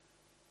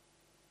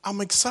I'm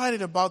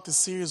excited about the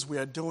series we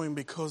are doing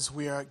because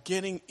we are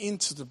getting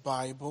into the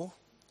Bible,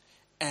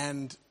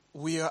 and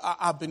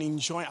I've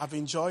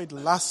enjoyed the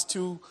last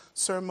two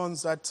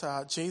sermons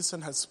that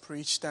Jason has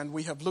preached, and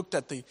we have looked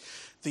at the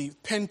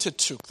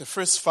Pentateuch, the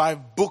first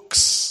 5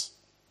 books,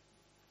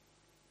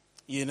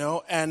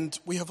 and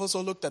we have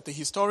also looked at the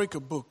historical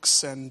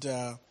books, and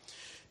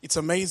it's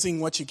amazing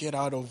what you get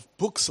out of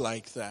books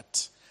like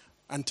that.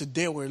 And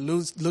today we're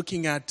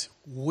looking at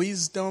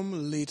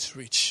wisdom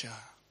literature.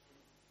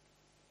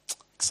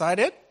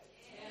 Excited?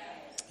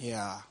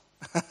 Yeah.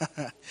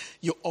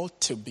 You ought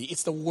to be.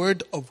 It's the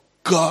word of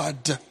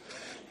God.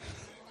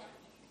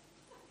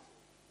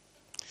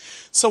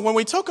 So when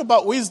we talk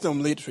about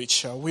wisdom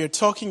literature, we're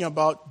talking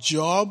about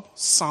Job,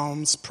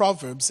 Psalms,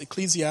 Proverbs,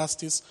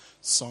 Ecclesiastes,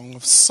 Song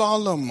of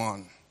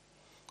Solomon.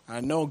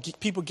 I know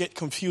people get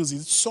confused.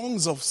 Is it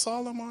Songs of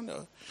Solomon?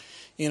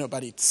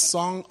 But it's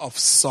Song of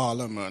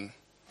Solomon.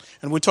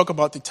 And we'll talk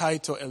about the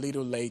title a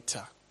little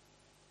later.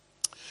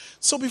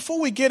 So before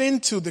we get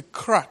into the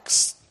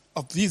crux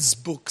of these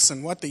books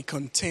and what they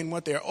contain,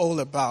 what they're all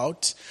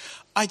about,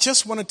 I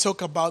just want to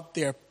talk about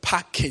their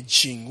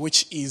packaging,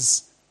 which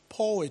is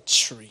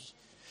poetry.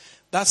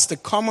 That's the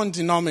common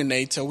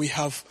denominator.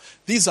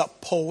 These are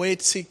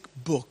poetic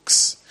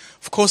books.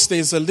 Of course,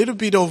 there's a little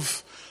bit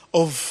of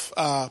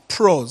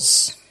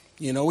prose,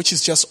 which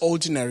is just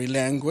ordinary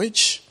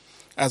language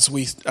as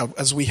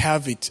we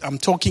have it. I'm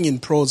talking in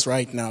prose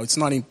right now. It's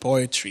not in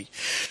poetry.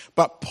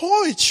 But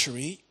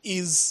poetry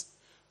is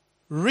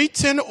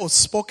written or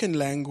spoken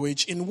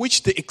language in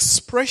which the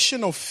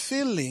expression of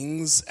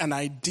feelings and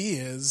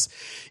ideas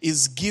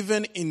is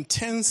given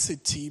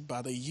intensity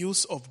by the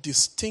use of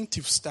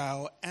distinctive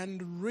style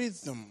and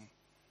rhythm.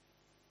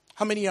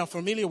 How many are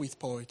familiar with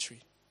poetry?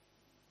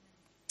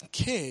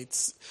 Okay,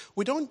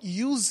 we don't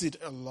use it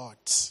a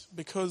lot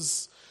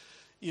because,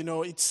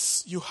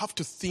 you have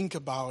to think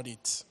about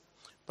it.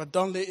 But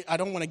I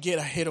don't want to get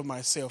ahead of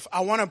myself.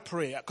 I want to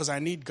pray because I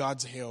need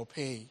God's help.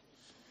 Hey,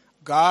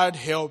 God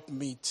help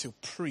me to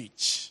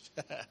preach.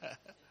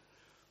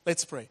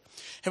 Let's pray.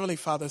 Heavenly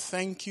Father,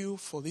 thank you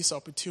for this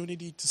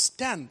opportunity to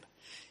stand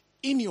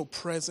in your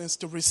presence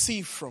to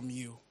receive from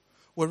you.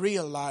 We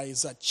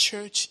realize that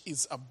church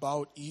is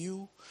about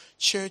you.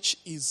 Church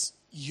is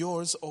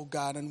yours, oh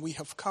God, and we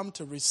have come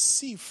to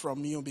receive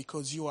from you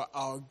because you are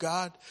our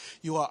God,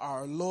 you are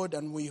our Lord,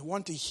 and we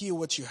want to hear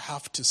what you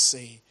have to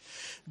say.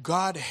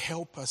 God,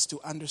 help us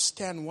to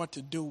understand what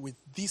to do with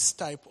this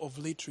type of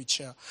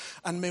literature,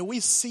 and may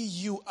we see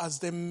you as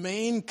the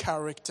main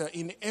character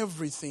in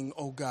everything,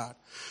 oh God.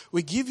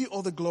 We give you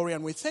all the glory,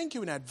 and we thank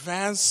you in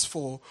advance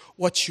for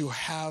what you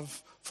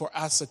have for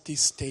us at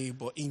this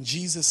table. In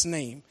Jesus'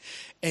 name,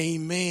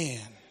 amen.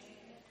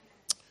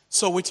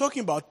 So we're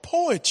talking about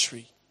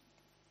poetry.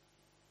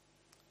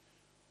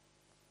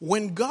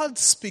 When God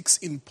speaks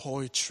in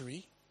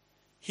poetry,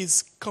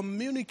 he's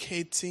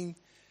communicating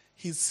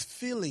his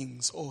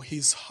feelings or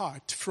his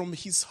heart from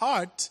his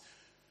heart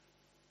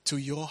to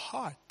your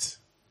heart.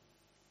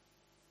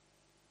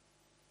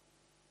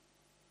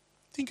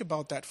 Think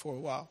about that for a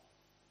while.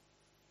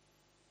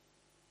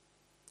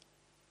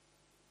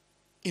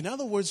 In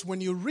other words, when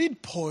you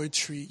read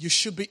poetry, you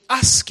should be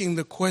asking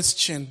the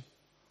question,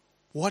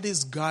 what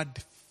is God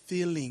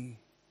feeling?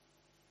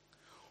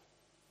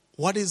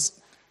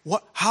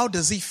 How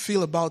does he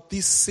feel about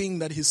this thing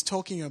that he's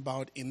talking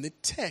about in the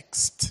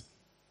text?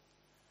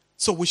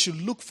 So we should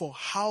look for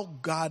how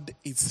God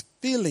is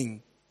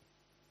feeling.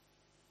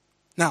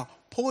 Now,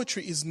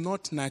 poetry is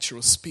not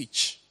natural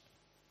speech.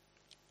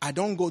 I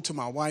don't go to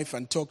my wife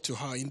and talk to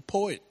her in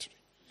poetry.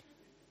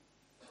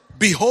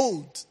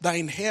 Behold,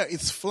 thine hair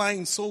is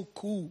flying so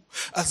cool,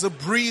 as the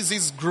breeze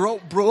is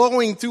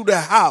blowing through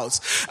the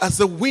house, as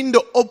the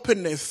window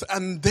openeth,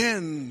 and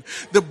then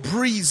the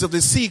breeze of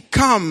the sea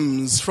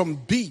comes from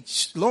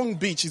beach. Long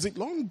Beach. Is it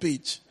Long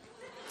Beach?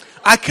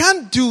 I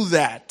can't do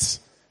that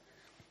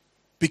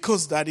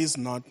because that is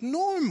not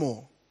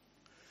normal.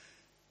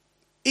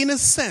 In a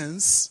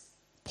sense,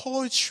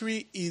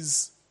 poetry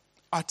is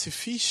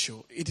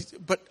artificial.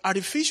 But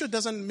artificial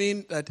doesn't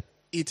mean that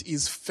it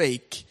is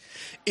fake.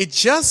 It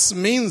just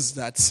means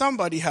that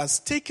somebody has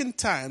taken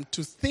time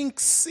to think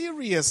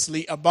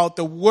seriously about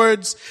the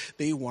words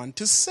they want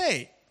to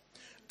say.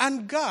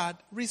 And God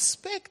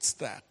respects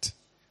that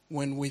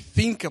when we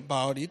think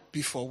about it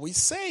before we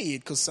say it,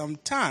 because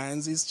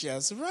sometimes it's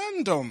just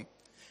random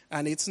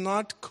and it's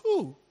not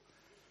cool.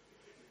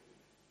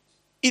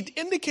 It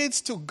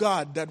indicates to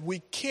God that we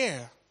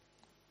care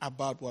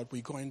about what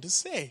we're going to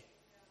say.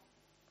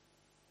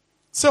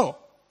 So,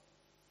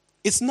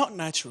 it's not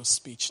natural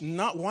speech.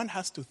 Not one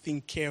has to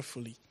think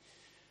carefully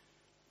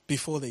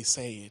before they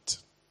say it.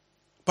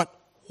 But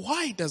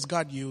why does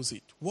God use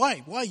it?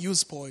 Why? Why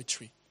use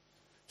poetry?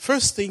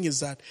 First thing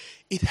is that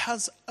it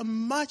has a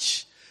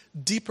much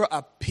deeper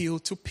appeal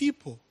to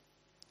people.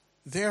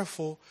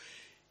 Therefore,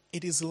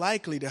 it is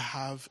likely to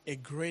have a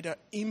greater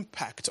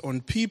impact on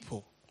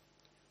people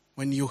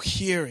when you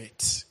hear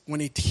it,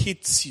 when it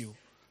hits you.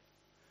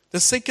 The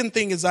second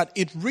thing is that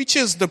it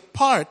reaches the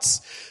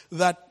parts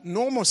that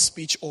normal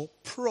speech or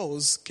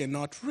prose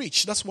cannot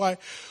reach. That's why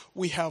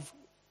we have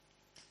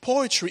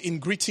poetry in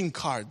greeting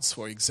cards,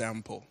 for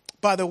example.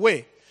 By the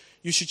way,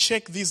 you should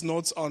check these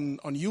notes on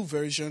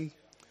YouVersion.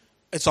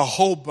 It's a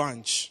whole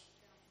bunch.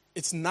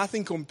 It's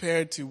nothing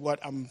compared to what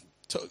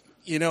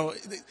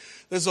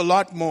there's a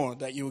lot more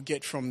that you will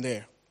get from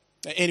there.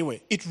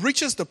 Anyway, it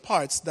reaches the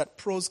parts that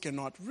prose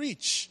cannot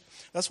reach.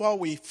 That's why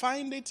we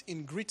find it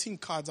in greeting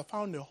cards. I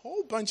found a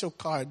whole bunch of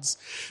cards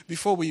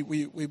before we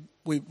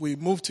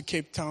moved to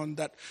Cape Town,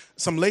 that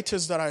some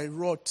letters that I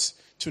wrote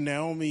to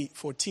Naomi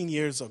 14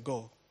 years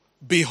ago.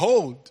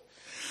 Behold.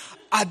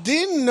 I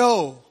didn't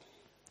know.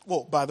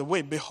 Well, by the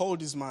way,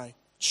 behold is my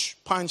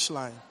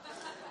punchline.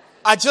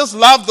 I just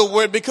love the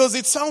word because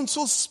it sounds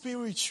so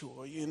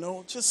spiritual,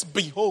 just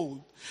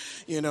behold,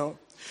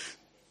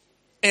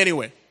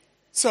 Anyway,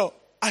 so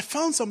I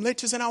found some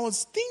letters and I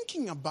was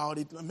thinking about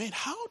it. Man,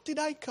 how did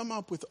I come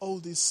up with all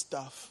this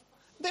stuff?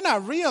 Then I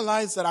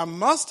realized that I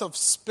must have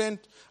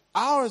spent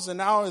hours and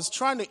hours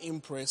trying to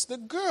impress the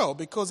girl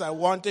because I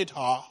wanted her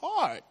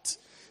heart.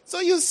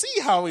 So you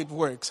see how it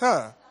works,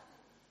 huh?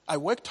 I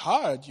worked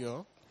hard,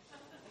 yo.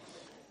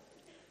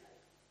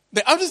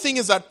 The other thing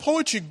is that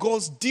poetry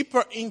goes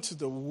deeper into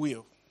the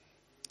will.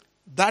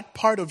 That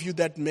part of you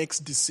that makes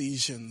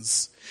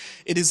decisions.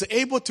 It is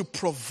able to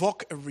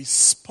provoke a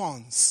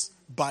response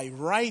by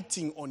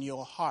writing on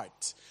your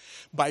heart,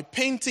 by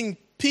painting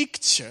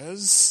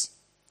pictures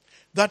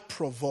that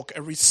provoke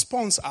a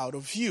response out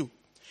of you.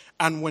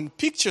 And when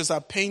pictures are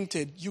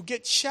painted, you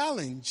get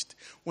challenged.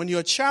 When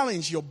you're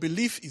challenged, your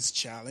belief is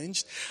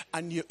challenged,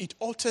 and it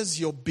alters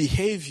your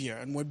behavior.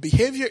 And when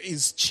behavior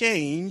is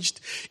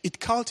changed, it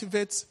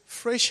cultivates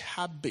fresh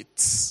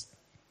habits.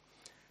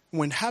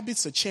 When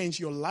habits are changed,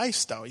 your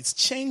lifestyle is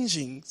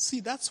changing.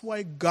 See, that's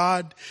why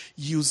God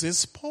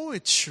uses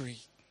poetry.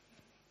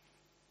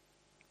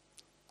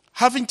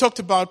 Having talked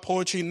about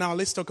poetry, now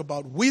let's talk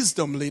about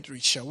wisdom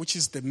literature, which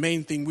is the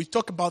main thing. We've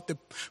talked about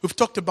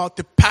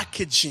the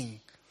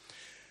packaging.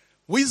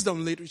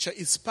 Wisdom literature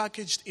is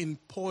packaged in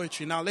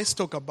poetry. Now let's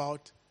talk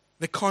about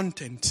the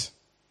content.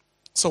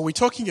 So we're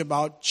talking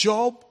about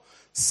Job,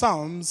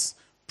 Psalms,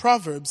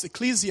 Proverbs,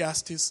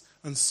 Ecclesiastes,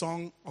 and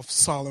Song of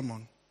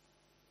Solomon.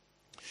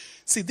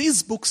 See,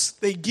 these books,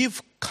 they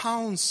give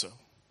counsel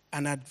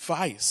and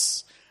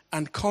advice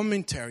and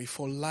commentary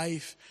for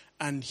life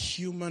and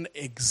human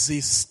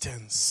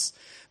existence.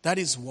 That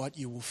is what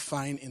you will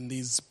find in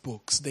these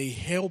books. They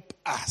help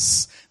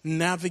us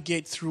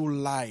navigate through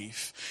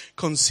life,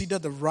 consider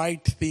the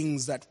right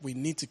things that we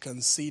need to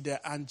consider,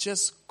 and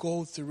just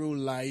go through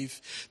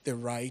life the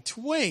right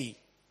way.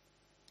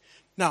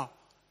 Now,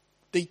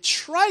 they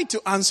try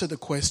to answer the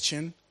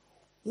question,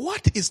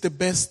 what is the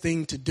best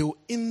thing to do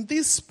in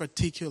this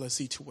particular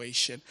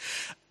situation?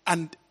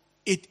 And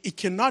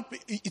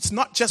it's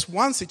not just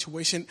one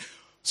situation.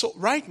 So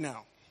right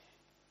now,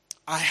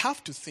 I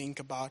have to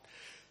think about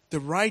the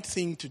right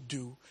thing to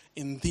do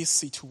in this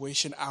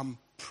situation. I'm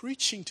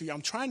preaching to you.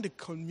 I'm trying to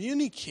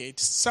communicate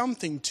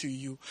something to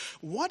you.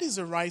 What is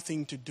the right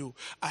thing to do?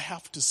 I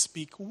have to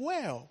speak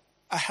well.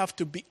 I have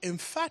to be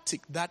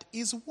emphatic. That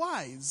is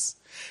wise.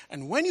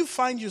 And when you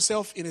find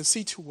yourself in a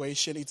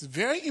situation, it's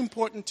very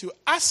important to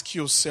ask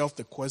yourself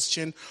the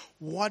question,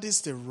 what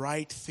is the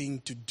right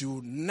thing to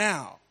do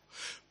now?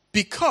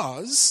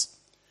 Because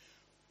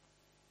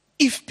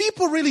if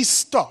people really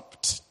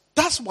stopped,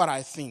 that's what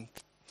I think.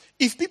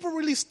 If people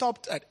really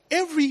stopped at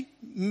every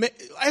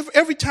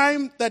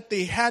time that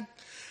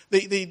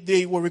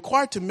they were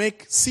required to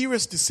make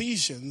serious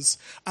decisions,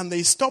 and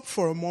they stopped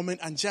for a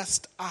moment and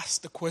just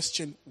asked the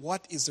question,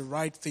 what is the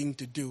right thing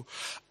to do?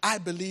 I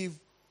believe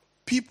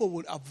people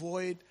would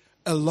avoid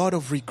a lot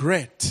of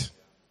regret,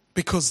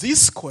 because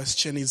this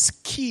question is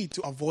key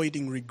to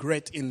avoiding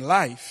regret in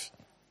life.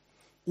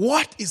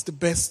 What is the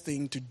best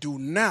thing to do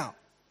now?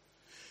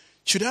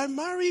 Should I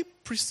marry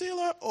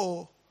Priscilla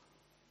or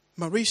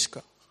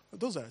Mariska?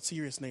 Those are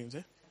serious names,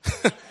 eh?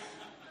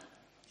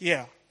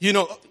 Yeah,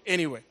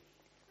 anyway.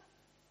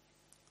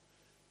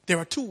 There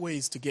are two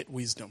ways to get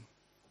wisdom.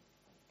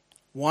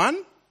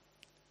 One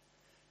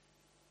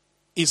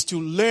is to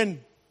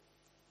learn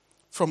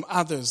from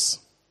others,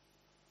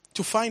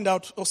 to find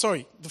out,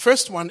 the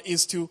first one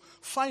is to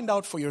find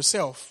out for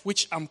yourself,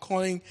 which I'm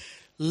calling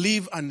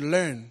live and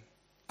learn.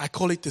 I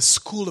call it the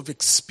school of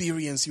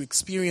experience. You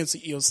experience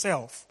it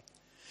yourself.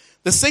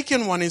 The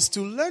second one is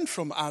to learn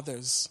from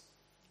others.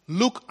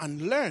 Look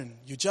and learn.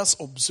 You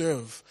just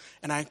observe.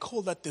 And I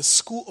call that the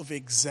school of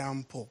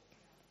example.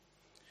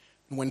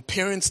 When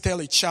parents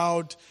tell a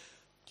child,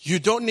 you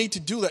don't need to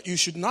do that, you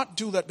should not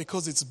do that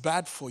because it's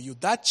bad for you,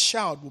 that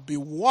child will be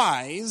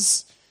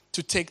wise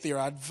to take their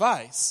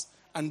advice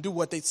and do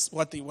what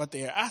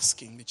they are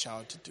asking the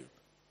child to do.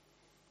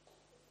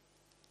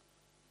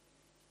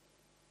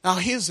 Now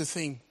here's the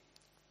thing.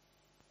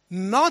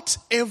 Not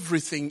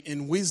everything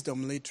in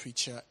wisdom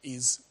literature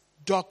is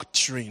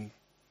doctrine.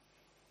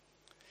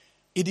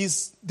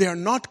 They are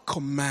not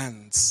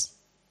commands.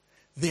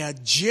 They are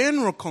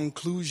general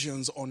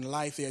conclusions on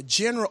life. They are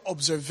general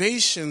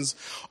observations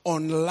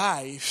on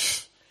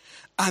life.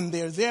 And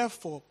they're there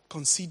for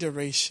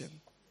consideration.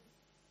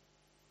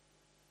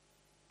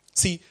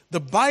 See, the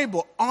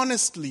Bible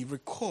honestly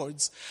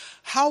records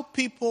how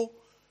people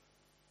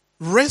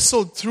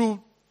wrestled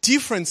through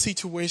different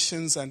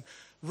situations and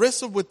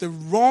wrestled with the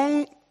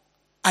wrong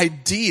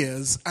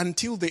ideas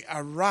until they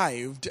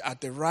arrived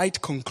at the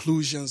right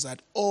conclusions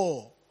that,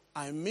 oh,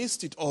 I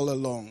missed it all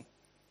along.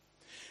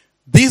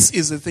 This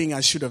is the thing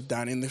I should have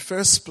done in the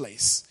first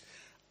place.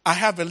 I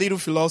have a little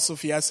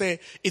philosophy. I say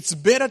it's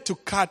better to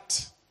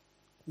cut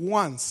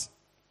once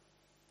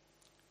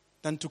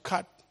than to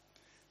cut.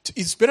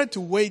 It's better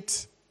to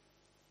wait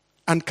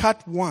and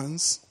cut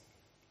once,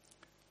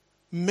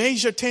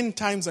 measure 10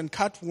 times and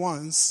cut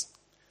once,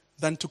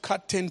 than to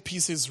cut 10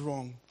 pieces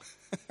wrong.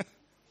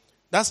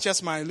 That's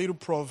just my little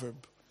proverb.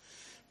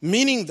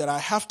 Meaning that I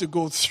have to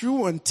go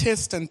through and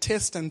test and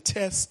test and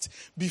test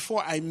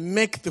before I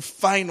make the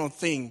final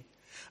thing.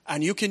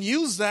 And you can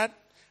use that.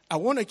 I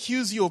won't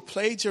accuse you of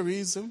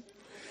plagiarism.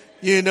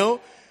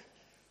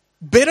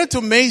 Better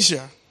to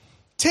measure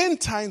 10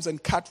 times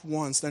and cut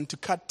once than to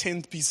cut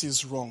 10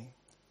 pieces wrong.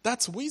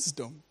 That's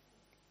wisdom.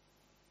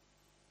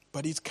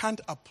 But it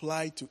can't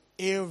apply to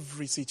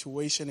every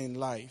situation in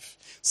life.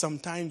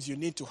 Sometimes you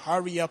need to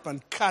hurry up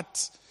and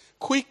cut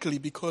quickly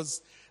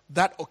because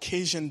that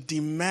occasion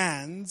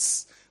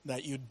demands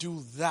that you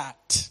do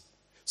that.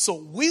 So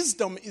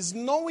wisdom is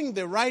knowing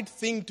the right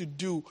thing to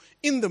do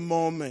in the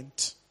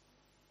moment.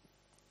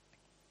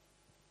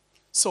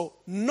 So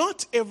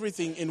not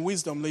everything in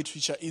wisdom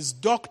literature is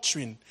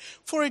doctrine.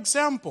 For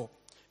example,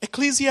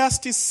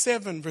 Ecclesiastes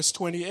 7 verse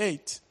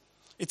 28.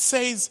 It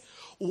says,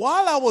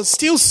 while I was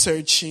still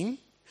searching,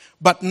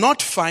 but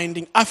not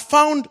finding, I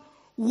found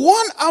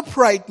one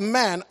upright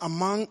man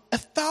among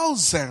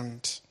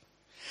 1,000,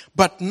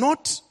 but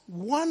not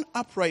one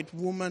upright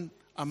woman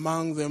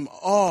among them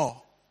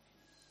all.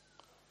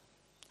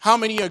 How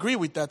many agree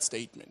with that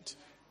statement?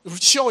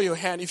 Show your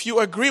hand. If you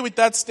agree with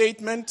that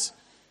statement,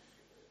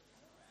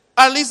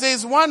 at least there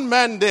is one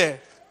man there.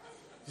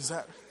 Is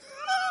that?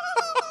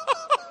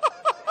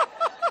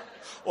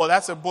 Oh,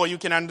 that's a boy, you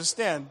can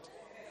understand.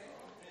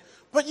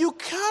 But you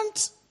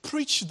can't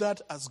preach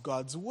that as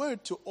God's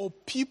word to all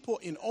people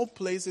in all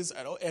places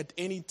at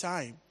any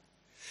time.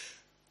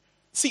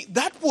 See,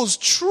 that was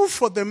true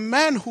for the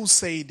man who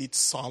said it,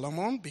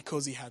 Solomon,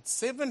 because he had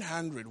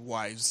 700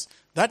 wives.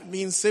 That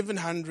means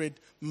 700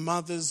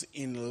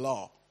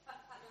 mothers-in-law.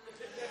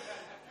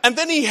 And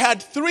then he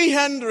had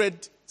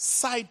 300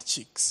 side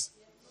chicks.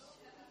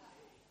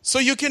 So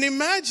you can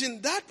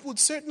imagine that would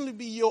certainly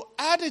be your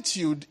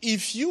attitude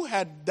if you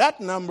had that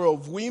number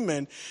of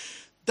women.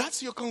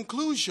 That's your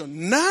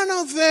conclusion. None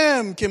of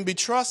them can be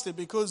trusted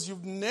because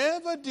you've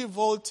never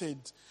devoted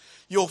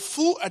your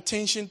full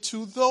attention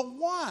to the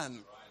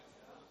one.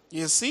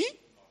 You see?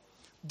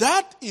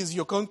 That is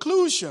your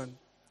conclusion.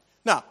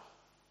 Now,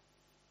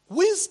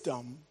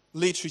 wisdom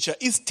literature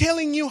is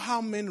telling you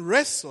how men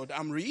wrestled.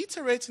 I'm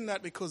reiterating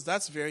that because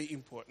that's very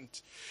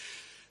important.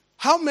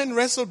 How men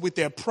wrestled with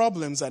their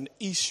problems and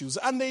issues.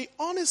 And they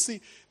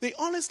honestly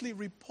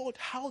report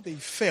how they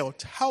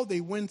felt, how they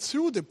went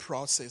through the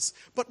process.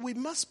 But we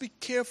must be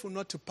careful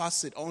not to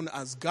pass it on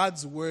as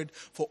God's word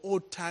for all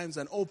times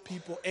and all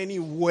people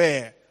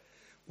anywhere.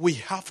 We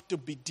have to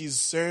be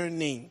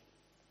discerning.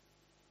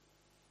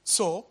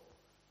 So,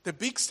 the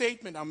big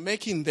statement I'm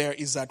making there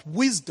is that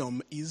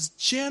wisdom is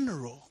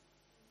general.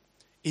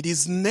 It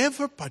is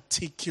never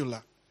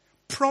particular.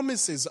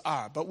 Promises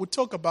are, but we'll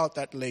talk about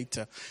that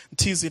later.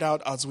 Tease it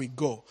out as we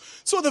go.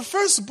 So the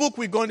first book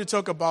we're going to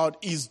talk about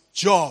is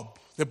Job,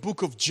 the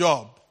book of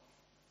Job.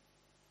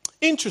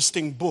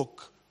 Interesting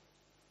book.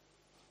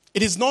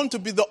 It is known to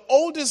be the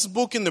oldest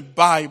book in the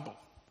Bible.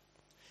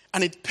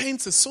 And it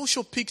paints a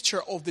social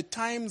picture of the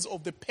times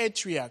of the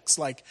patriarchs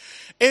like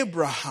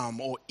Abraham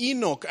or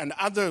Enoch and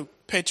other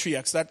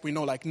patriarchs that we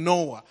know like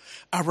Noah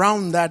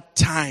around that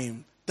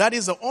time. That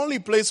is the only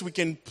place we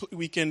can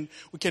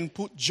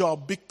put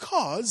Job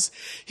because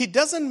he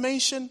doesn't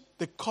mention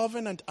the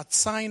covenant at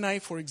Sinai,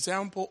 for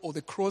example, or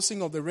the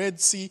crossing of the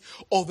Red Sea,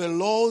 or the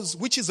laws,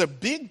 which is a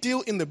big deal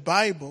in the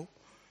Bible.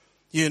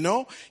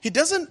 The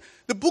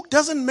book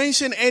doesn't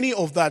mention any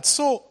of that.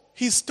 So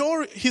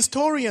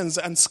historians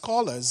and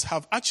scholars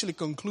have actually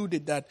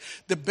concluded that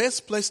the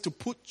best place to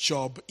put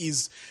Job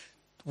is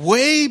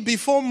way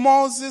before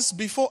Moses,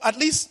 at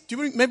least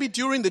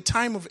during the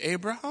time of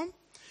Abraham.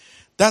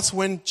 That's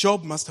when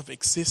Job must have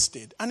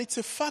existed. And it's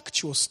a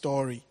factual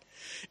story.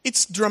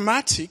 It's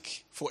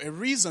dramatic for a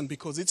reason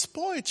because it's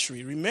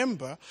poetry.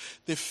 Remember,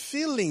 the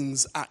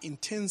feelings are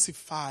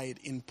intensified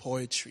in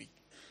poetry.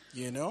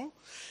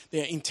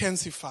 They're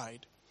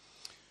intensified.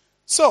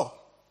 So,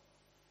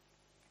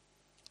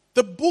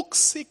 the book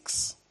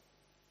seeks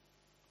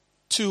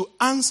to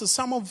answer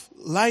some of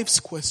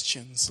life's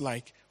questions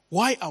like,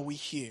 why are we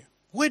here?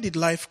 Where did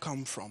life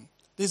come from?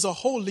 There's a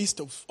whole list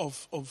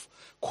of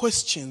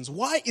questions.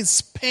 Why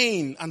is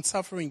pain and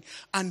suffering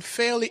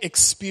unfairly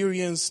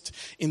experienced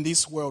in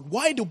this world?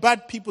 Why do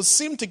bad people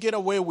seem to get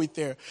away with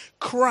their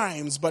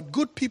crimes, but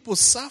good people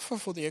suffer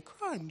for their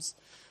crimes,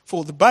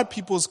 for the bad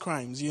people's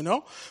crimes,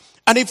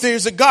 And if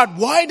there's a God,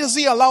 why does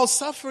he allow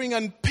suffering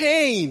and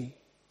pain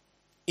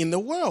in the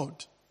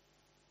world?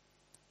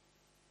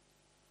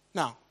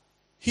 Now,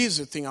 here's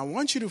the thing. I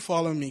want you to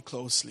follow me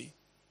closely.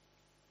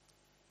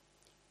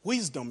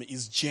 Wisdom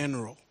is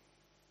general.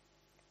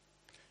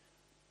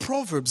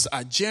 Proverbs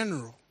are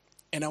general.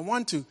 And I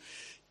want to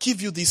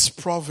give you this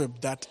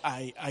proverb that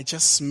I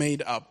just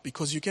made up,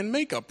 because you can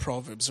make up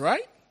proverbs,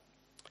 right?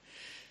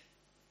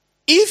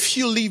 If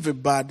you live a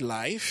bad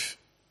life,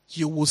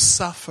 you will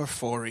suffer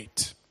for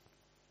it.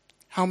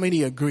 How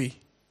many agree?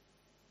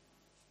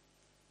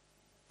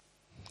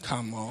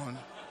 Come on.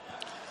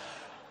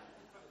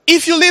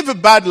 If you live a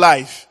bad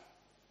life,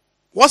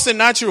 what's the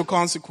natural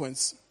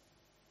consequence?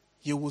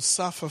 You will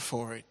suffer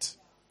for it.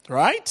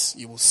 Right?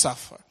 You will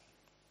suffer.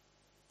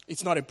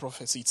 It's not a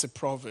prophecy, it's a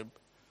proverb.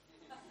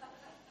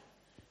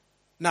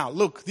 Now,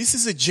 look, this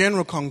is a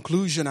general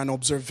conclusion and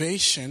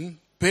observation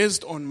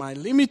based on my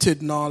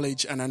limited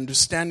knowledge and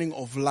understanding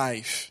of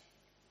life.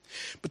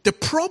 But the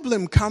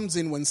problem comes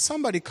in when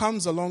somebody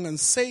comes along and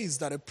says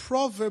that a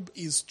proverb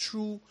is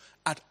true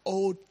at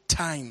all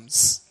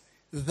times.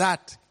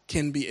 That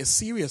can be a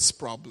serious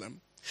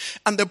problem.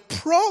 And the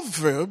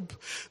proverb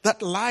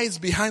that lies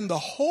behind the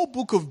whole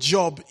book of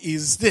Job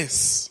is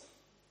this: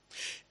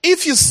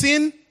 if you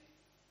sin,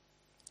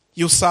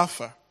 you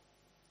suffer.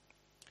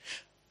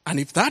 And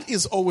if that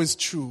is always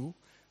true,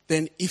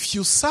 then if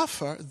you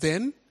suffer,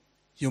 then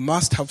you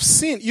must have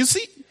sinned. You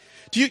see,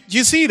 do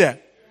you see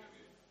that?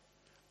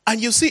 And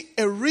you see,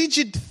 a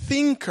rigid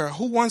thinker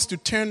who wants to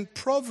turn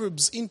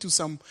Proverbs into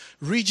some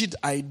rigid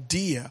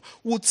idea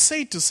would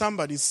say to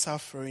somebody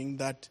suffering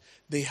that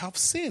they have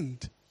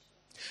sinned.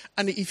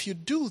 And if you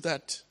do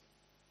that,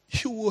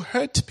 you will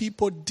hurt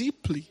people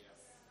deeply.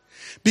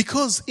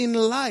 Because in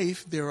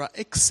life, there are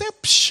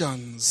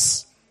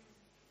exceptions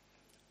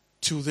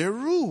to the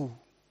rule.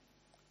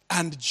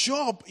 And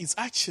Job is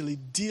actually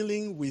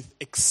dealing with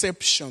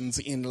exceptions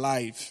in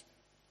life.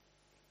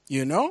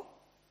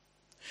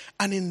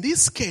 And in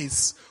this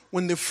case,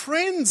 when the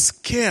friends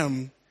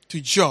came to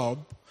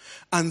Job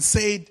and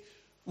said,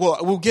 well,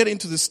 we'll get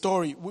into the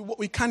story.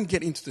 We can't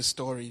get into the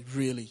story,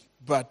 really.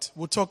 But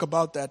we'll talk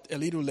about that a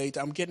little later.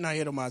 I'm getting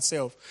ahead of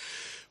myself.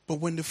 But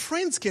when the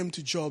friends came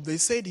to Job, they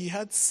said he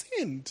had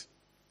sinned.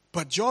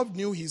 But Job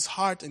knew his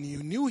heart and he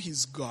knew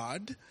his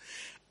God.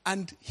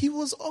 And he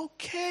was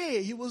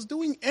okay. He was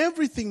doing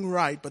everything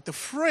right. But the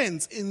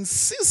friends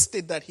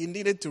insisted that he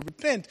needed to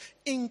repent,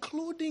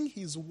 including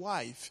his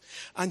wife.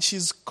 And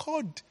she's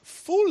called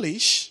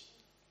foolish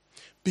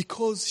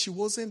because she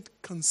wasn't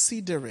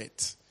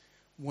considerate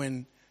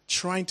when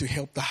trying to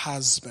help the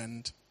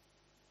husband.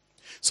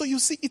 So you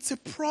see, it's a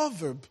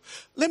proverb.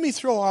 Let me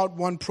throw out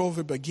one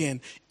proverb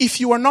again.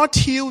 If you are not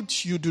healed,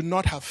 you do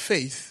not have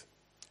faith.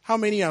 How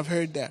many have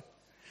heard that?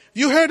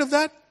 You heard of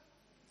that?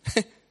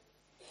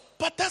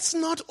 But that's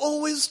not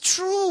always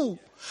true.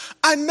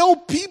 I know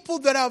people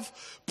that have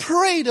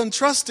prayed and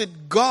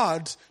trusted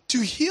God to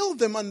heal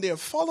them, and they're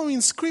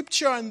following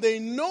scripture and they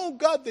know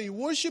God, they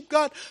worship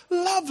God.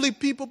 Lovely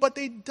people, but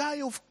they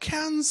die of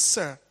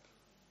cancer.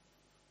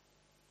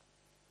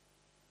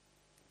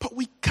 But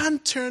we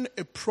can't turn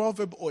a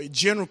proverb or a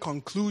general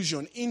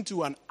conclusion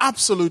into an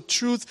absolute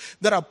truth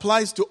that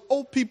applies to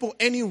all people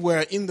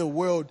anywhere in the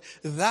world.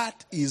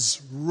 That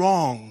is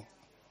wrong.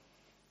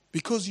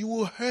 Because you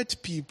will hurt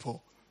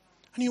people.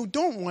 And you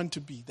don't want to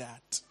be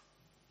that.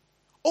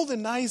 All the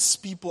nice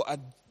people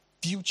at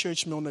View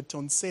Church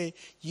Milnerton say,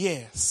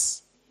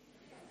 yes.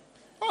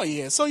 Oh,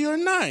 yeah, so you're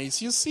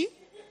nice, you see?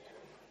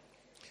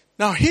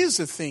 Now, here's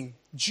the thing.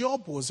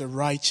 Job was a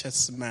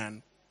righteous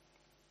man.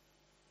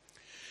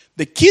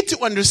 The key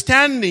to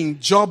understanding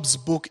Job's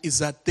book is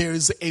that there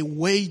is a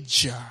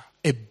wager,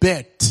 a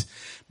bet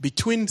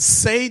between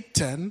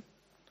Satan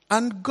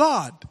and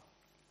God.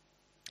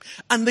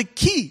 And the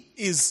key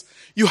is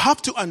you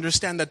have to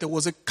understand that there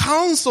was a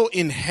council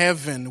in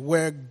heaven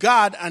where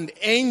God and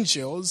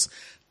angels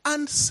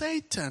and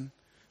Satan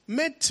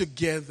met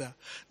together.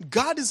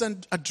 God is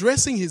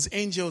addressing his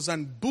angels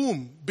and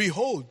boom,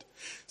 behold,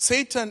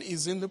 Satan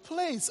is in the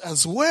place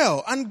as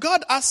well. And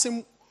God asks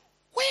him,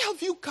 where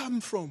have you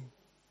come from,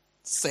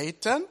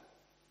 Satan?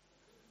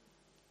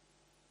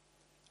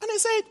 And he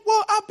said,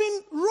 well, I've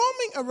been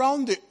roaming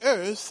around the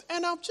earth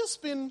and I've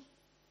just been,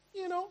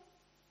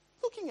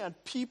 looking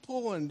at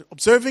people and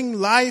observing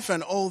life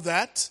and all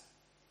that.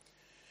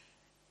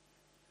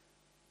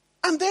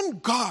 And then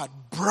God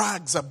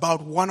brags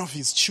about one of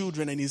his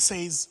children and he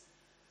says,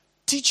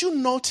 did you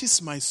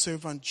notice my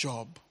servant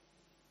Job?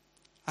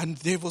 And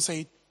the devil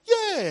said,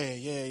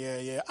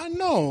 yeah. I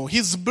know.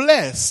 He's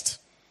blessed.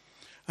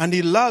 And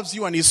he loves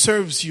you and he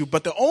serves you.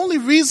 But the only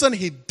reason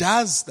he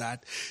does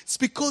that is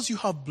because you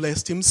have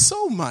blessed him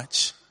so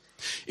much.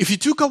 If you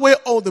took away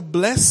all the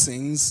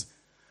blessings,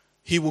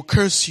 he will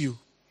curse you.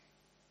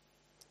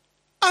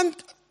 And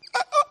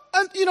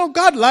And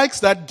God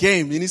likes that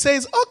game. And he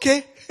says,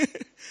 okay,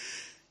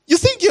 you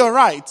think you're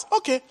right.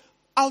 Okay,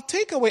 I'll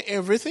take away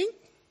everything,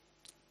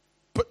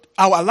 but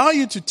I'll allow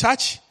you to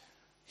touch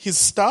his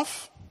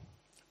stuff,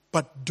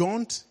 but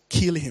don't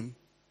kill him.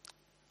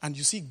 And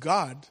you see,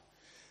 God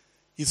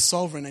is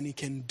sovereign and he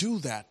can do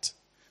that.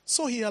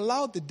 So he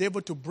allowed the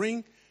devil to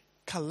bring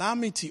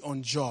calamity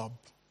on Job.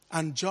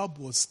 And Job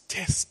was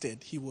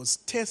tested. He was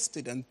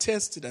tested and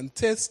tested and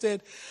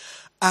tested.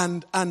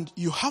 And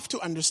you have to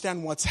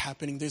understand what's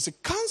happening. There's a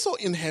council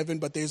in heaven,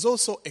 but there's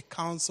also a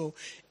council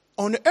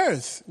on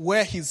earth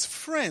where his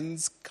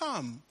friends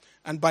come.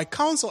 And by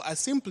council, I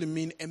simply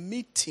mean a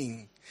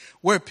meeting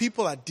where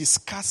people are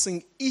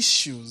discussing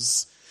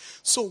issues.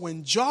 So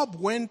when Job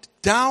went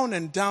down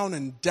and down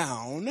and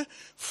down,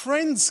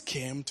 friends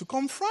came to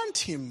confront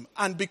him.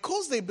 And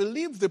because they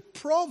believed the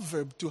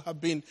proverb to have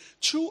been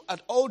true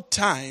at all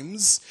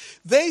times,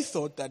 they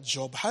thought that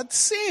Job had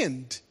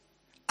sinned.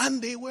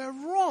 And they were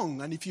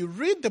wrong. And if you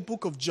read the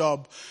book of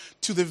Job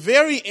to the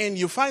very end,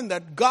 you find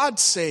that God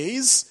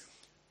says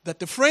that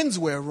the friends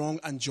were wrong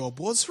and Job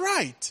was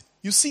right.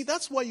 You see,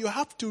 that's why you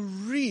have to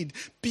read.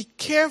 Be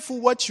careful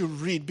what you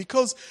read,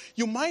 because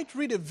you might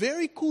read a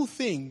very cool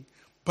thing,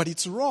 but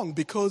it's wrong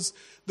because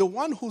the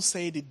one who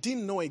said it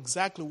didn't know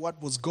exactly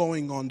what was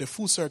going on, the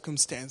full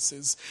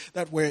circumstances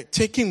that were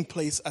taking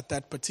place at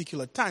that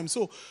particular time.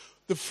 So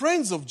the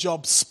friends of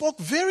Job spoke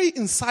very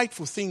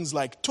insightful things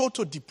like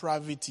total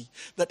depravity,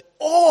 that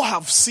all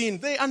have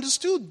sinned. They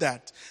understood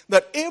that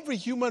every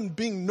human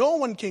being, no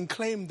one can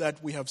claim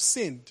that we have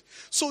sinned.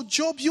 So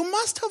Job, you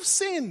must have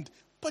sinned.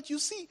 But you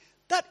see,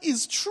 that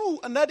is true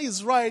and that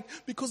is right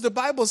because the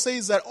Bible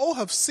says that all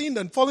have sinned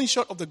and fallen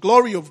short of the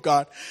glory of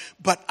God.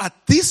 But at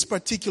this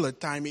particular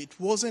time, it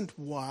wasn't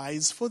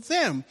wise for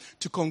them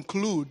to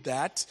conclude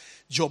that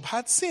Job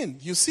had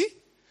sinned. You see?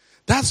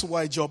 That's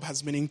why Job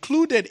has been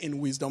included in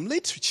wisdom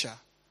literature.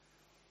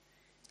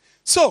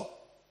 So,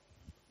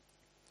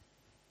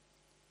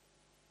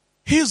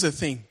 here's the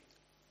thing.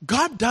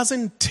 God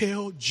doesn't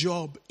tell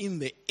Job in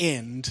the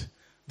end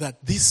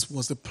that this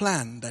was the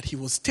plan, that he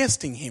was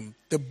testing him.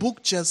 The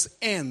book just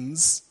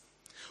ends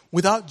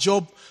without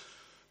Job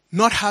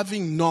not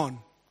having known.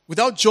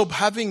 Without Job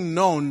having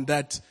known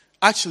that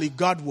actually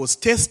God was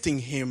testing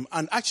him.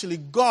 And actually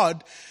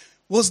God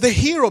was the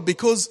hero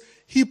because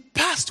he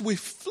passed with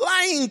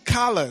flying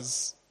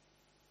colors.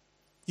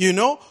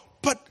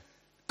 But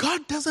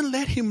God doesn't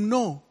let him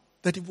know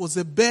that it was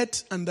a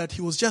bet and that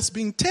he was just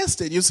being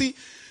tested. You see,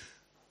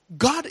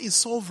 God is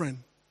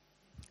sovereign.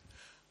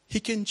 He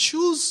can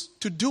choose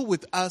to do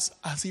with us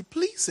as he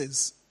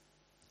pleases.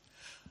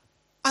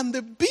 And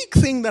the big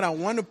thing that I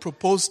want to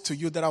propose to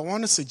you, that I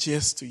want to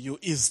suggest to you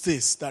is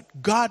this,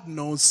 that God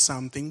knows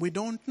something we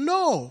don't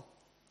know.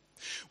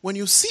 When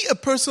you see a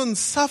person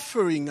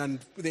suffering and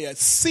they are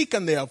sick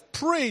and they have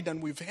prayed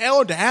and we've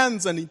held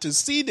hands and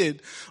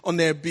interceded on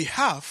their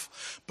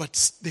behalf,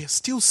 but they're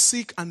still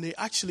sick and they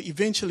actually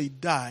eventually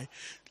die,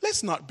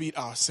 let's not beat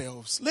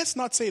ourselves. Let's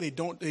not say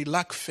they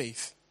lack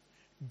faith.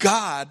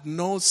 God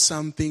knows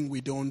something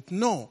we don't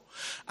know.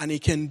 And he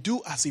can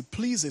do as he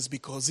pleases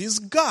because he's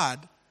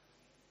God.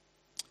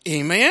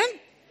 Amen?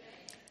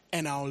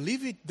 And I'll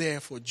leave it there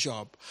for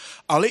Job.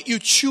 I'll let you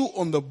chew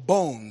on the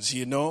bones,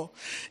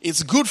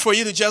 It's good for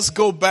you to just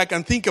go back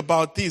and think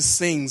about these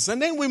things.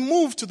 And then we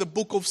move to the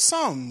book of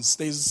Psalms.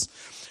 There's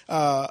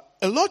a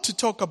lot to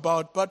talk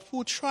about, but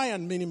we'll try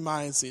and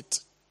minimize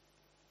it.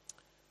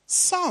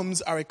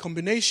 Psalms are a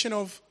combination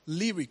of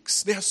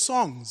lyrics. They are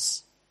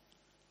songs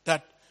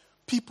that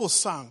people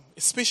sang,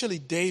 especially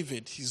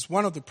David. He's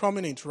one of the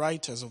prominent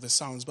writers of the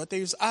Psalms, but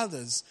there's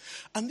others.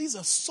 And these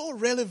are so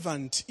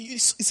relevant.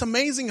 It's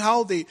amazing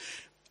how they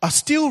are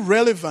still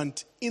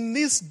relevant in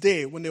this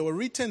day when they were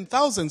written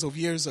thousands of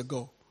years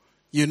ago,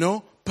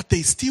 but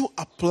they still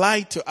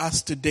apply to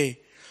us today.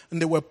 And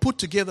they were put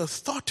together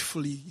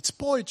thoughtfully. It's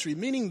poetry,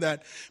 meaning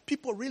that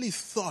people really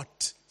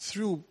thought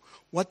through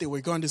what they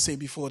were going to say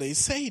before they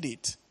said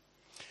it.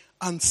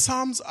 And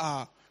Psalms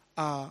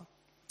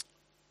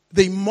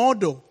they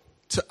model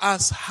to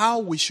us how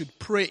we should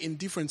pray in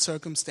different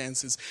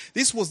circumstances.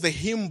 This was the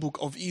hymn book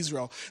of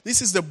Israel.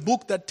 This is the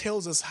book that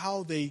tells us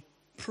how they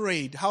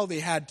prayed, how they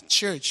had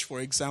church, for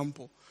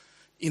example,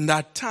 in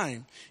that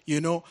time,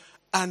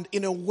 And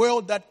in a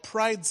world that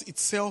prides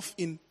itself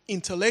in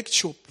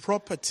intellectual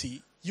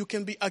property, you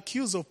can be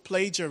accused of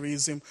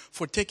plagiarism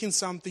for taking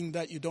something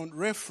that you don't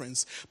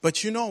reference.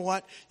 But you know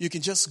what? You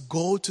can just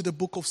go to the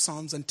book of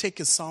Psalms and take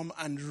a psalm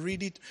and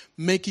read it,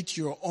 make it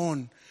your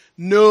own.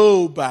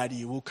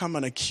 Nobody will come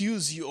and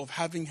accuse you of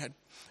having had,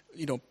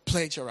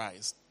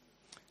 plagiarized.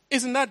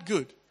 Isn't that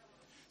good?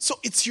 So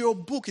it's your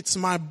book, it's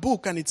my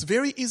book, and it's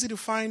very easy to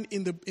find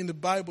in the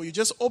Bible. You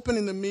just open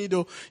in the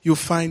middle, you'll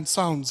find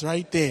Psalms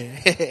right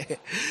there.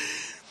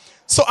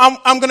 So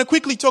I'm going to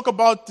quickly talk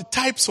about the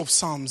types of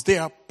Psalms.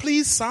 There are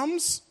please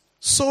Psalms,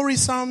 sorry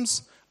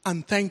Psalms,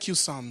 and thank you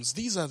Psalms.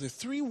 These are the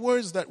three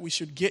words that we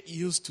should get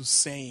used to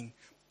saying.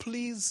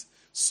 Please,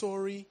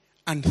 sorry,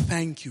 and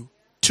thank you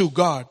to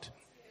God.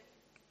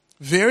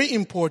 Very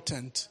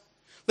important.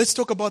 Let's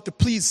talk about the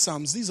please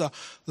psalms. These are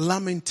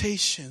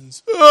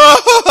lamentations.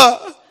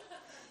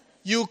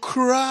 You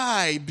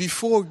cry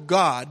before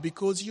God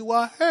because you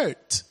are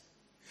hurt.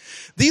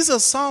 These are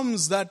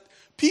psalms that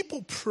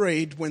people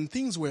prayed when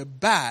things were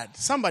bad.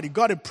 Somebody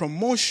got a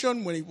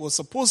promotion when it was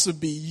supposed to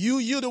be you.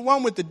 You're the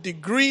one with the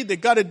degree. They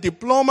got a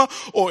diploma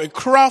or a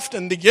craft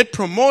and they get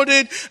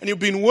promoted and you've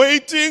been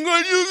waiting.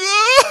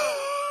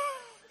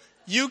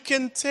 You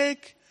can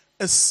take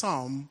a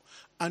psalm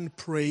and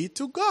pray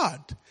to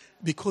God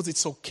because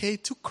it's okay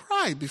to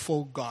cry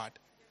before God.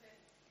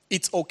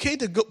 It's okay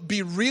to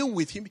be real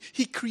with Him.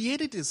 He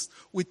created us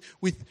with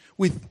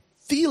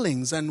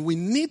feelings, and we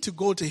need to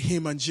go to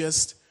Him and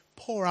just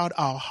pour out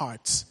our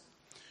hearts.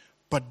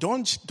 But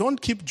don't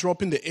keep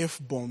dropping the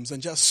F-bombs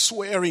and just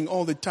swearing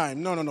all the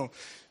time. No.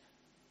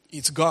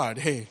 It's God,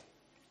 hey.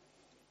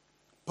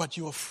 But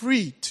you are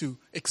free to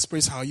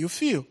express how you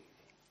feel.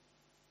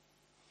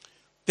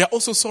 There are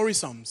also sorry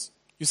psalms.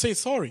 You say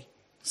sorry.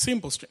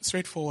 Simple,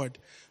 straightforward.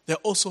 There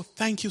are also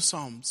thank you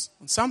psalms.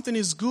 When something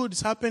is good,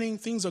 it's happening,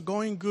 things are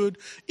going good.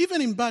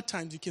 Even in bad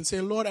times, you can say,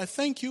 Lord, I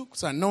thank you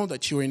because I know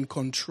that you're in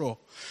control.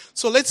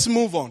 So let's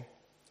move on.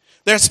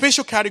 There are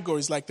special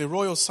categories like the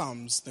royal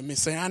psalms, the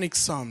messianic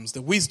psalms,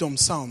 the wisdom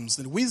psalms.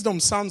 The wisdom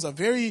psalms are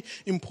very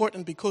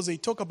important because they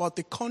talk about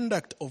the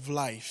conduct of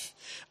life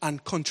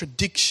and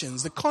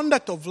contradictions. The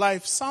conduct of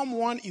life, Psalm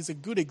 1 is a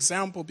good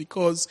example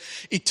because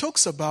it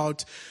talks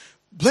about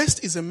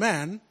blessed is a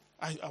man.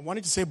 I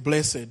wanted to say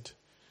blessed,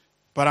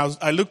 but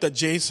I looked at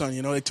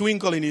Jason, a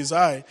twinkle in his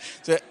eye.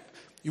 So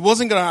he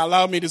wasn't going to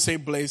allow me to say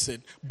blessed.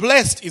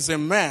 Blessed is a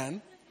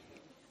man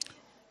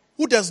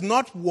who does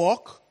not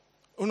walk.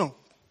 Oh no,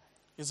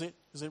 is it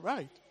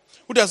right?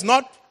 Who does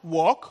not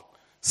walk,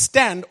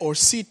 stand, or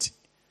sit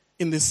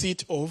in the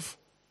seat of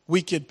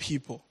wicked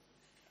people.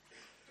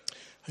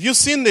 Have you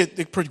seen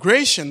the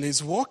progression?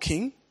 There's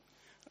walking,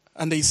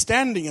 and there's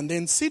standing, and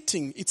then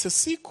sitting. It's a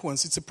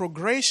sequence. It's a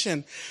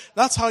progression.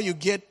 That's how you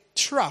get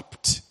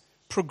trapped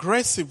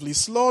progressively,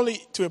 slowly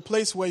to a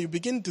place where you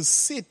begin to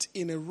sit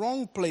in a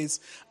wrong place,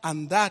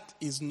 and that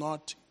is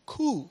not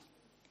cool.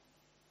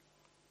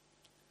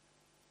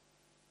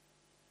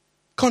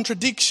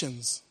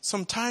 Contradictions.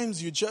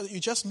 Sometimes you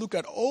just look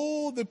at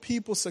all the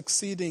people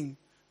succeeding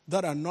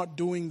that are not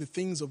doing the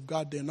things of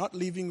God. They're not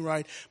living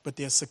right, but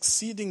they're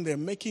succeeding. They're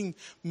making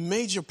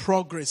major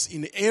progress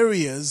in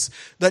areas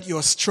that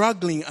you're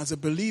struggling as a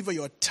believer.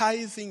 You're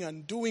tithing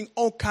and doing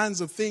all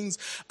kinds of things.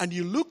 And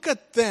you look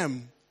at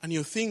them and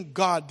you think,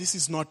 God, this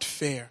is not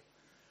fair.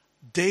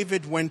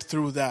 David went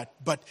through that.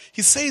 But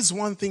he says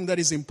one thing that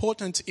is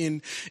important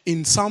in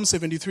Psalm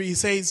 73. He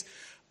says,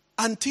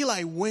 until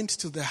I went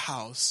to the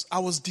house, I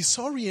was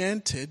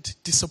disoriented,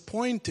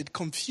 disappointed,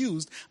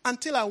 confused,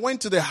 until I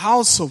went to the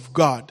house of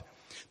God.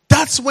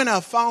 That's when I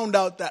found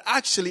out that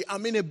actually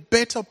I'm in a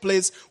better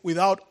place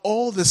without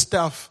all the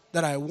stuff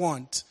that I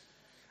want.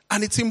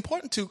 And it's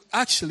important to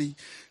actually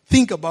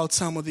think about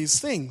some of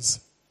these things.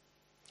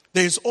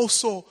 There's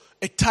also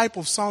a type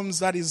of psalms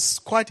that is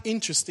quite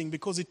interesting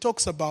because it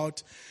talks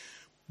about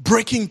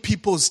breaking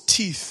people's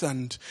teeth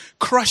and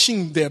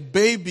crushing their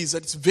babies.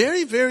 It's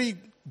very, very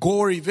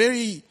gory,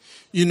 very,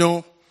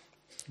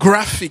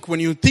 graphic when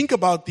you think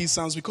about these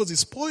psalms because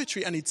it's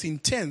poetry and it's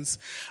intense,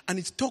 and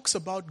it talks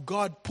about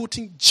God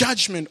putting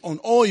judgment on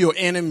all your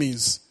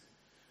enemies.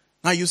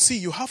 Now you see,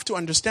 you have to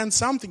understand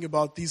something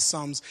about these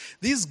psalms.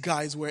 These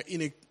guys were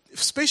in a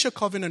special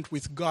covenant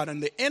with God,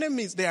 and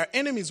their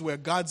enemies were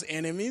God's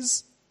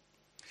enemies.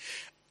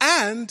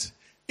 And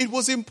it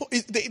was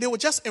they were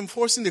just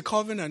enforcing the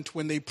covenant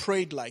when they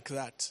prayed like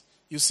that.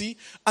 You see?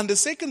 And the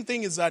second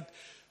thing is that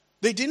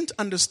they didn't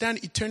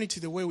understand eternity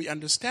the way we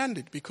understand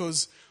it,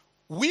 because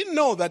we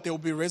know that there will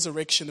be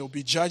resurrection, there will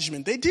be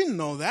judgment. They didn't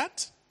know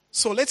that.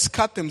 So let's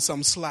cut them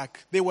some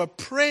slack. They were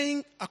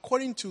praying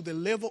according to the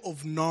level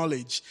of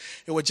knowledge.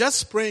 They were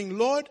just praying,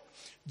 Lord,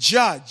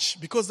 judge,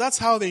 because that's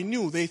how they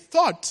knew. They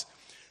thought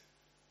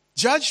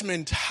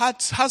judgment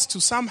has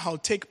to somehow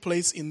take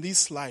place in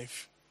this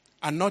life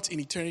and not in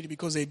eternity,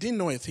 because they didn't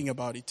know a thing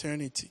about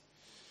eternity.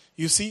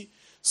 You see?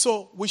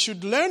 So we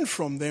should learn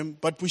from them,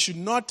 but we should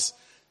not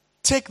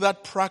take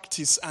that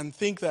practice and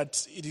think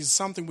that it is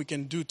something we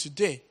can do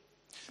today.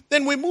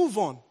 Then we move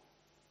on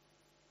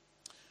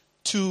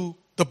to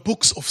the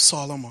books of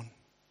Solomon.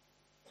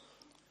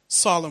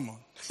 Solomon.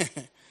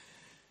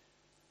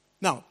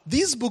 Now,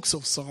 these books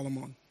of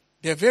Solomon,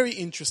 they're very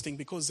interesting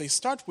because they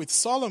start with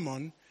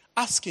Solomon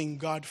asking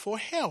God for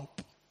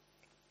help.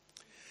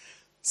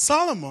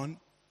 Solomon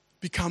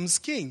becomes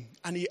king,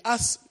 and he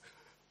asks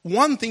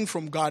one thing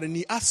from God, and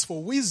he asks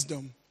for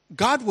wisdom.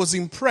 God was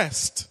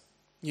impressed.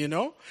 He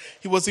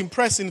was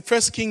impressed in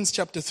 1 Kings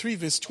chapter 3,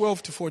 verse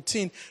 12 to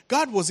 14.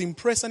 God was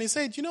impressed and he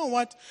said, you know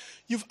what?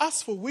 You've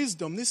asked for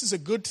wisdom. This is a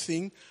good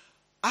thing.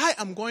 I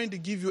am going to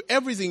give you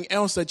everything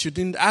else that you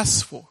didn't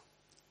ask for.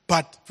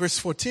 But verse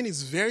 14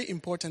 is very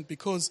important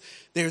because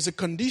there is a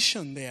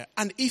condition there.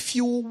 And if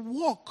you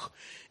walk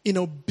in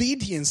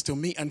obedience to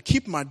me and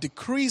keep my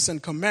decrees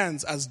and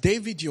commands as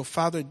David your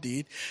father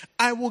did,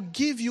 I will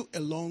give you a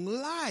long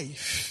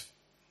life.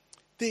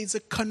 there's a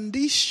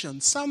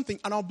condition, something,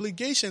 an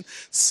obligation,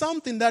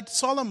 something that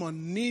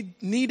Solomon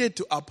needed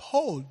to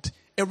uphold,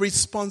 a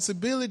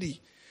responsibility.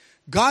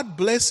 God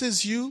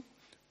blesses you,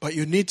 but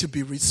you need to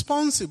be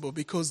responsible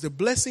because the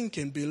blessing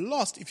can be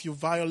lost if you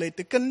violate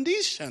the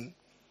condition.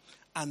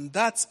 And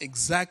that's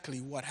exactly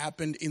what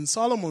happened in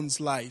Solomon's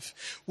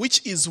life,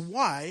 which is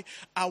why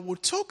I will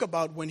talk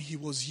about when he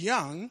was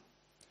young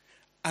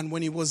and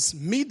when he was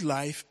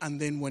midlife and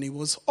then when he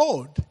was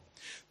old.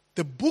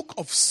 The book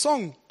of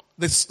Song,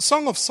 the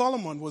Song of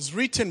Solomon was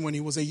written when he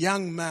was a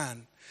young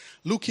man,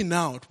 looking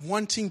out,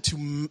 wanting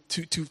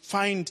to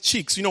find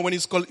chicks. You know, when he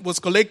was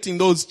collecting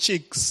those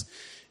chicks.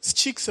 Is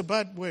chicks a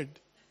bad word?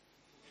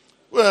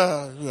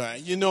 Well,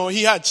 you know,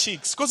 he had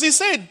chicks. Because he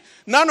said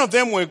none of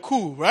them were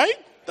cool, right?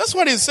 That's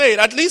what he said.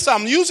 At least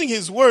I'm using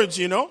his words,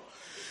 you know.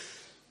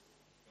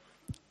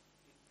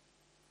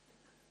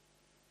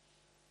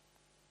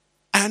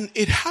 And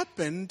it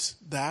happened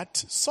that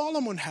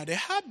Solomon had a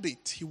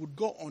habit. He would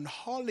go on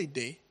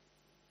holiday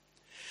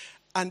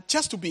and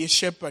just to be a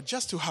shepherd,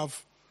 just to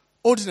have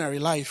ordinary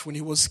life when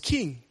he was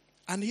king.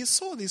 And he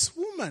saw this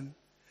woman.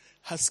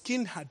 Her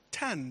skin had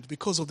tanned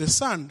because of the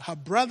sun. Her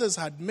brothers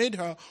had made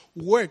her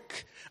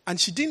work. And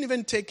she didn't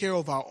even take care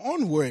of her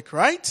own work,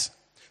 right?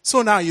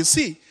 So now you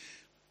see,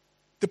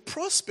 the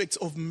prospects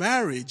of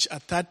marriage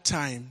at that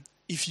time,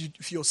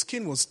 if your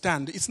skin was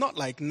tanned, it's not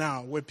like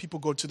now where people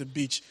go to the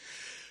beach.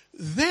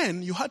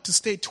 Then you had to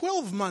stay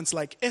 12 months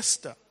like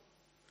Esther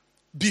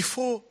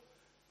before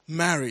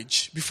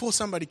marriage, before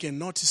somebody can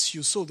notice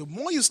you. So the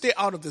more you stay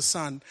out of the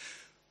sun,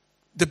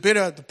 the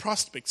better the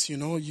prospects, you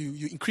know,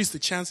 you increase the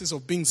chances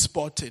of being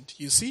spotted,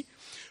 you see.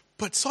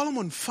 But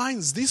Solomon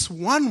finds this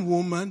one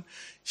woman,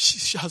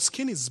 her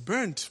skin is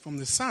burnt from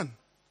the sun.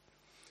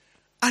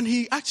 And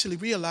he actually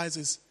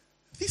realizes,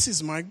 this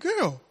is my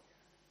girl.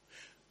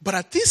 But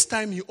at this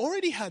time, he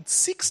already had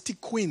 60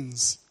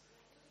 queens.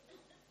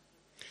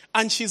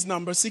 And she's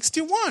number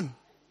 61.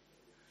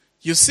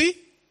 You see?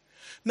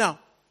 Now,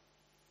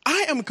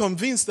 I am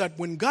convinced that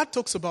when God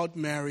talks about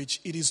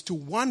marriage, it is to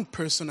one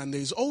person, and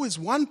there is always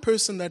one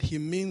person that he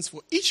means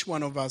for each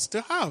one of us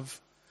to have.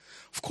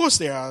 Of course,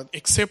 there are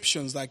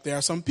exceptions, like there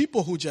are some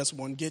people who just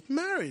won't get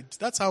married.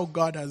 That's how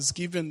God has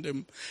given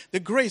them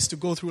the grace to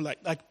go through,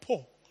 like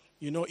Paul.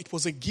 You know, it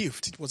was a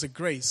gift, it was a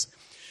grace.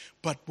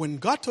 But when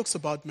God talks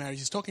about marriage,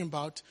 he's talking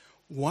about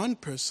one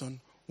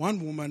person,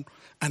 one woman,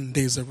 and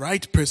there's a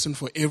right person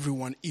for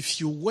everyone. If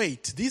you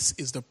wait, this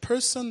is the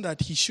person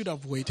that he should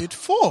have waited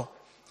for.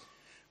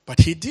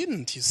 But he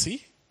didn't, you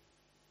see.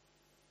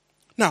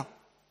 Now,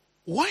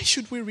 why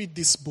should we read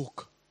this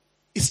book?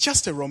 It's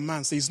just a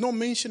romance. There's no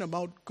mention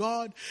about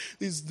God.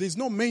 There's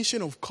no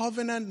mention of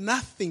covenant.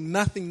 Nothing.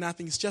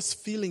 It's just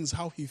feelings,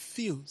 how he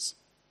feels.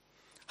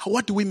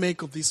 What do we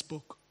make of this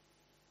book?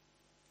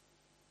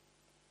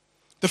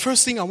 The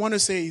first thing I want to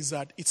say is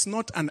that it's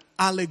not an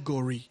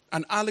allegory.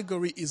 An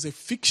allegory is a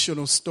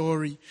fictional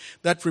story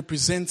that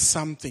represents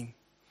something.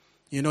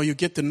 You know, you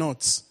get the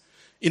notes.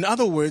 In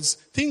other words,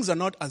 things are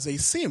not as they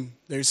seem.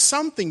 There's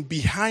something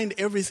behind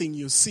everything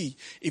you see.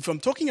 If I'm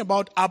talking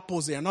about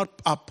apples, they are not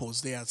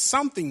apples. They are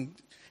something,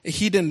 a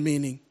hidden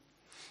meaning.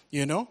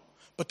 You know?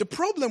 But the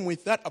problem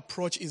with that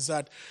approach is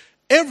that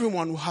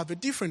everyone will have a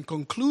different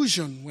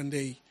conclusion when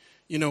they,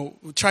 you know,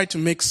 try to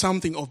make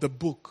something of the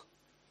book.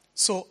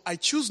 So I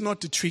choose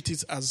not to treat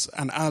it as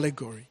an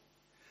allegory.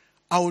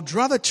 I would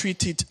rather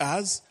treat it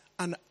as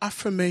an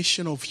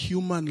affirmation of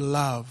human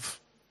love.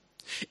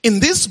 In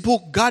this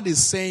book, God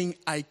is saying,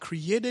 I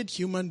created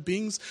human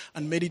beings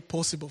and made it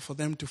possible for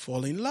them to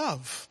fall in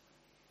love.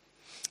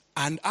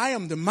 And I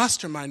am the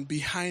mastermind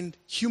behind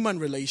human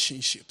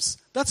relationships.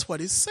 That's what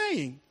he's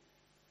saying.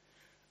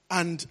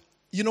 And,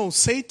 you know,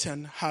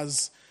 Satan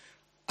has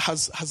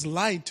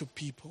lied to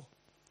people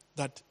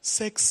that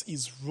sex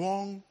is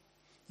wrong.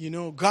 You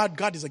know,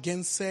 God is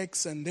against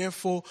sex, and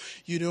therefore,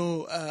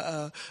 you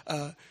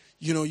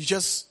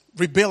just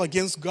rebel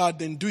against God,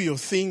 then do your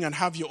thing and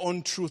have your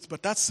own truth.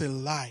 But that's a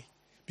lie,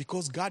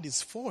 because God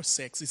is for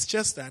sex. It's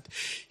just that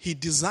he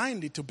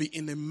designed it to be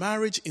in a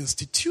marriage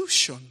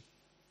institution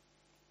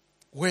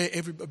where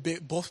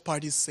both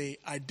parties say,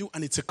 I do,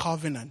 and it's a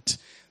covenant.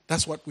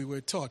 That's what we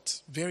were taught.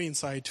 Very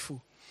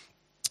insightful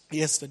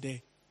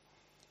yesterday.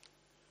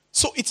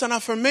 So it's an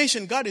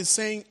affirmation. God is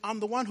saying, I'm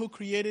the one who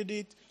created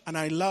it, and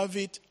I love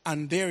it,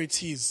 and there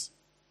it is.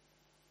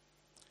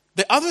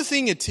 The other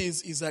thing it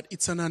is that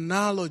it's an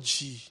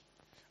analogy.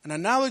 An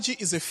analogy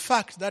is a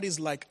fact that is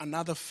like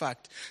another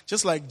fact.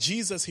 Just like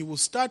Jesus, he will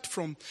start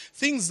from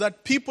things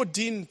that people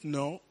didn't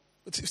know,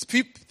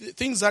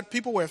 things that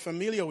people were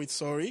familiar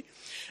with,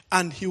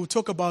 and he will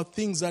talk about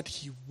things that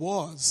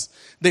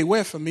they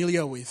were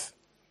familiar with.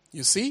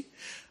 You see?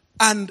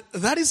 And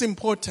that is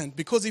important,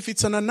 because if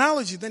it's an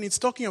analogy, then it's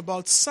talking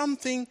about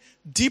something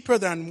deeper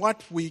than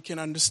what we can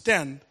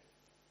understand.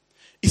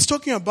 It's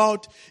talking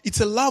about, it's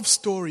a love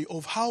story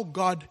of how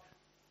God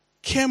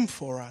came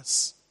for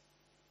us.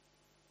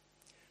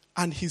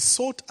 And he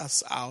sought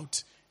us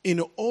out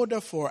in order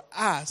for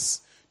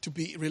us to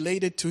be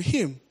related to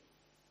him.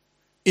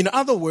 In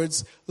other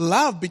words,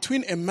 love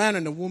between a man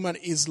and a woman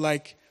is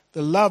like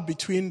the love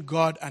between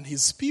God and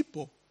his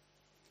people.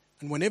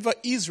 And whenever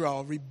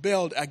Israel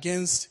rebelled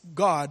against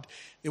God,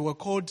 they were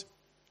called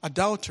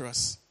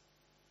adulterous.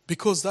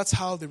 Because that's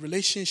how the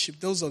relationship,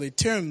 those are the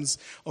terms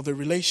of the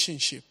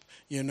relationship,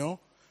 you know.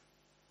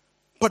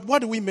 But what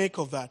do we make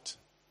of that?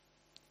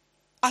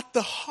 At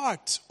the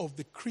heart of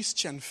the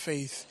Christian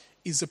faith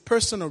is a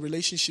personal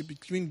relationship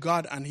between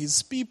God and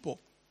his people.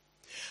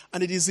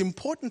 And it is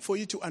important for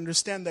you to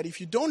understand that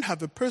if you don't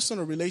have a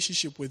personal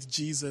relationship with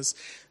Jesus,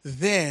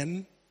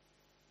 then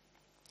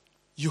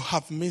you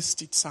have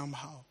missed it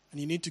somehow. And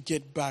you need to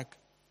get back.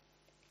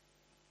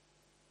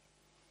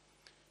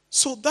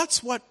 So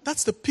that's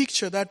the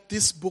picture that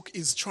this book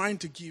is trying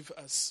to give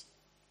us.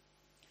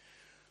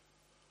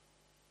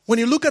 When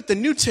you look at the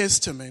New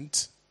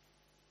Testament,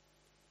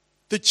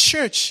 the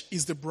church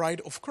is the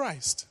bride of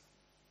Christ.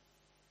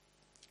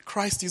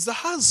 Christ is the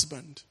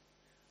husband.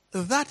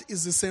 That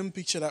is the same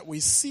picture that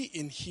we see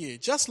in here.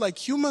 Just like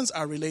humans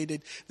are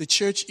related, the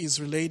church is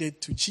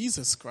related to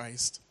Jesus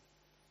Christ.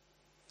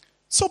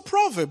 So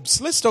Proverbs,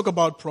 let's talk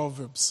about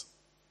Proverbs.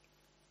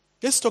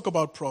 Let's talk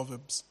about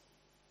Proverbs.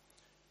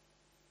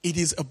 It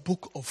is a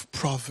book of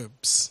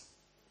Proverbs.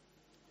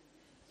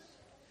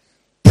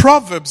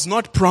 Proverbs,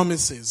 not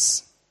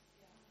promises.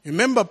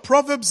 Remember,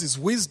 Proverbs is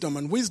wisdom,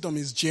 and wisdom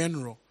is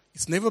general.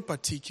 It's never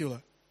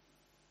particular.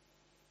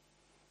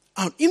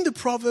 And in the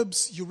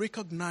Proverbs, you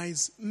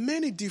recognize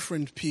many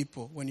different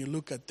people when you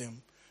look at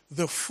them.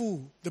 The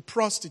fool, the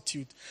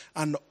prostitute,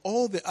 and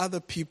all the other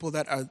people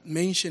that are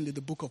mentioned in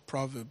the book of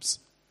Proverbs.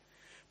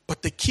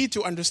 But the key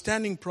to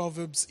understanding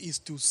Proverbs is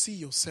to see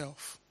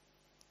yourself.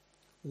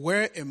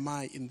 Where am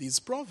I in these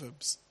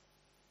Proverbs?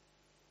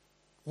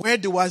 Where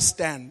do I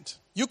stand?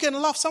 You can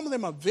laugh. Some of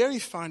them are very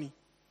funny,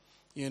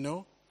 you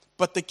know.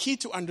 But the key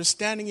to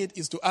understanding it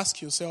is to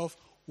ask yourself,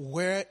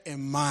 where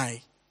am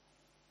I?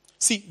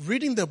 See,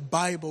 reading the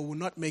Bible will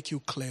not make you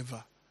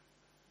clever,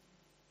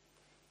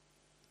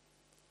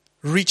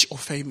 rich or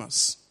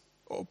famous,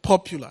 or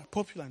popular.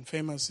 Popular and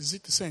famous, is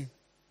it the same?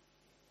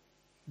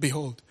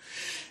 Behold.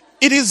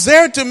 It is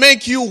there to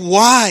make you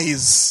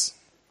wise.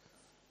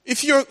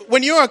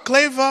 When you are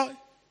clever,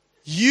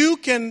 you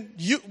can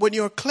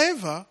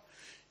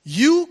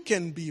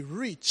be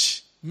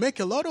rich, make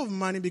a lot of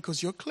money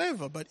because you're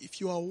clever. But if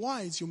you are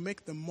wise, you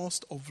make the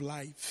most of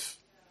life.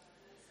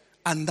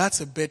 And that's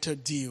a better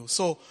deal.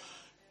 So,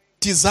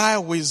 desire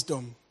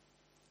wisdom.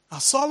 Now,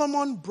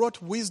 Solomon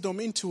brought wisdom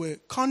into a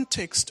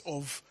context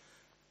of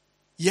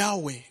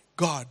Yahweh,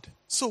 God.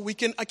 So we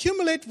can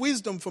accumulate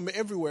wisdom from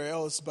everywhere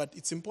else, but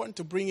it's important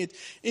to bring it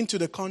into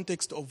the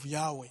context of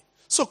Yahweh.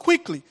 So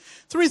quickly,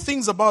 3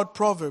 things about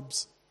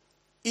Proverbs.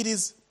 It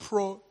is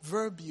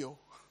proverbial.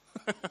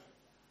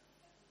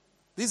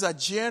 These are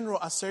general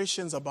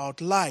assertions about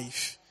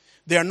life.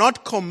 They are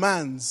not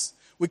commands.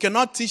 We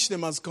cannot teach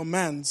them as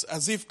commands,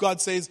 as if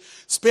God says,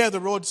 spare the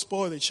rod,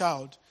 spoil the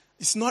child.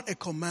 It's not a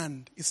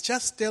command. It's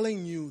just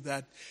telling you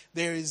that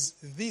there is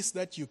this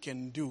that you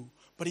can do,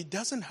 but it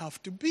doesn't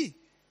have to be.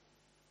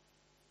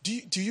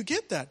 Do you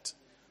get that?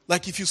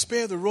 Like if you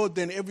spare the rod,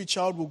 then every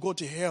child will go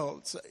to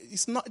hell.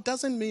 It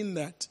doesn't mean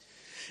that.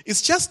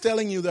 It's just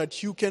telling you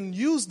that you can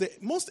use the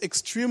most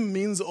extreme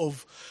means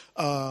of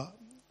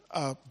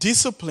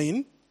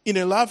discipline in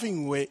a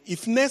loving way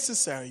if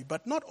necessary,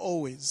 but not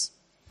always,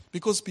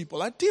 because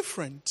people are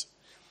different.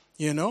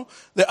 You know.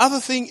 The other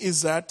thing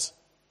is that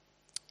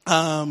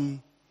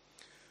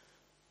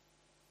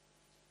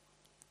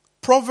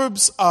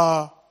Proverbs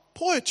are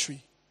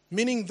poetry,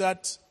 meaning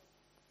that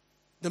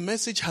the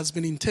message has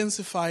been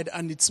intensified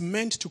and it's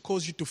meant to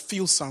cause you to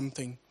feel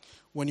something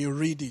when you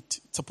read it.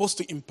 It's supposed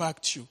to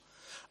impact you.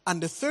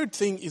 And the third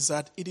thing is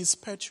that it is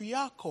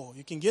patriarchal.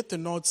 You can get the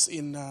notes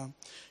in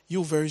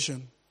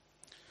YouVersion.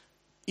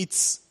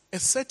 It's a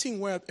setting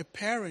where a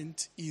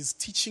parent is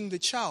teaching the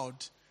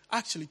child,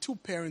 actually 2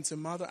 parents, a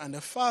mother and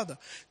a father,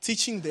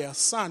 teaching their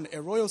son,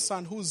 a royal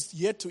son who's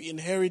yet to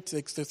inherit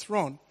the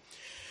throne.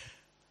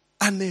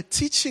 And they're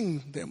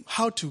teaching them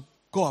how to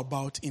go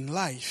about in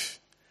life.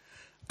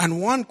 And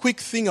one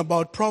quick thing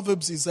about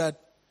Proverbs is that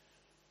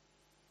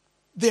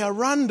they are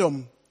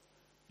random.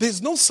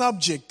 There's no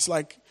subject.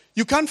 Like,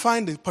 you can't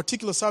find a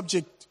particular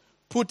subject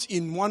put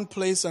in one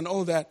place and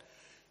all that.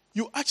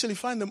 You actually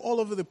find them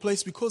all over the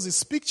place because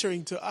it's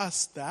picturing to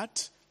us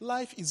that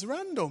life is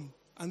random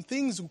and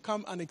things will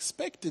come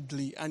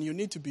unexpectedly and you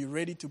need to be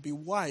ready to be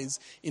wise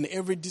in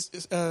every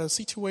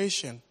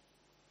situation.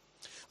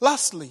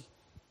 Lastly,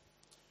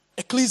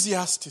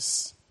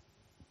 Ecclesiastes.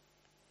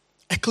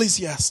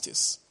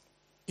 Ecclesiastes.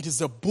 It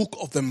is a book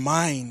of the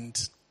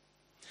mind.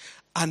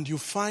 And you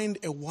find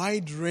a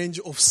wide range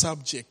of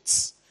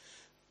subjects.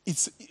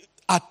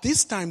 At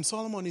this time,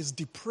 Solomon is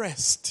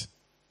depressed.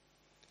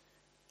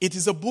 It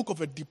is a book of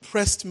a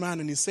depressed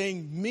man, and he's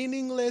saying,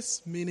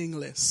 meaningless,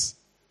 meaningless.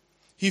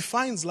 He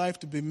finds life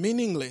to be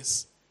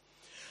meaningless.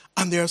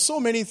 And there are so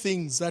many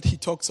things that he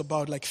talks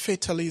about, like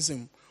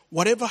fatalism.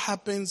 Whatever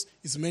happens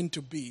is meant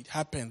to be. It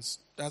happens.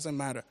 Doesn't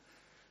matter.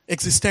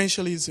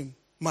 Existentialism.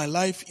 My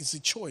life is a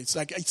choice.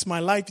 Like, it's my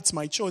life, it's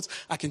my choice.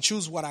 I can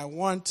choose what I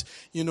want.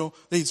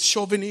 There's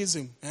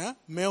chauvinism,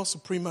 male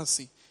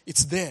supremacy.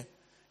 It's there.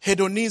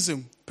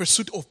 Hedonism,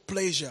 pursuit of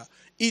pleasure.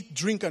 Eat,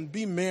 drink, and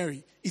be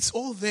merry. It's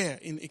all there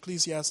in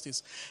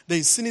Ecclesiastes.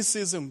 There's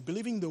cynicism,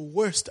 believing the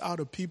worst out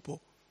of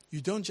people. You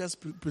don't just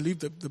believe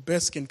that the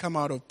best can come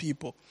out of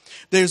people.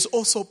 There's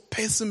also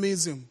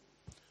pessimism,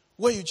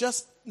 where you're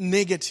just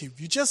negative.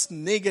 You're just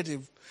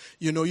negative.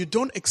 You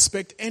don't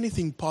expect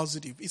anything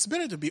positive. It's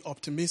better to be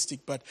optimistic,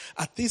 but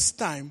at this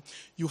time,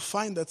 you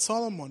find that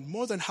Solomon,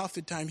 more than half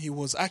the time, he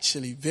was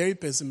actually very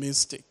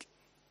pessimistic.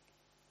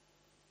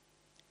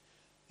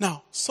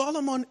 Now,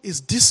 Solomon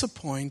is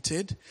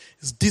disappointed,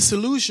 is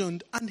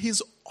disillusioned, and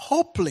he's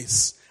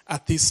hopeless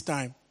at this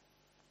time.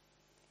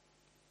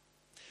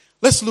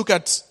 Let's look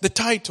at the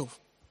title.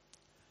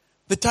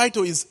 The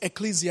title is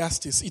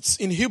Ecclesiastes. It's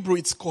in Hebrew,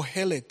 it's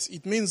Kohelet.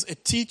 It means a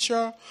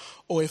teacher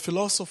or a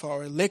philosopher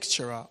or a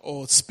lecturer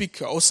or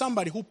speaker or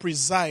somebody who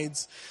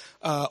presides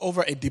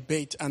over a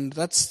debate. And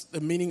that's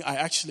the meaning I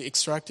actually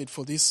extracted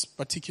for this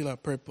particular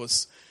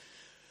purpose.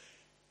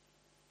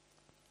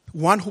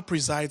 One who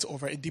presides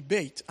over a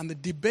debate. And the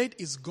debate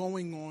is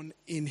going on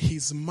in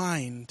his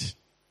mind.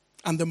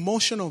 And the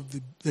motion of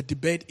the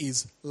debate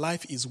is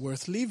life is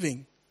worth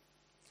living.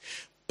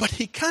 But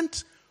he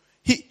can't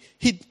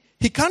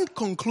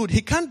conclude,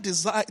 he can't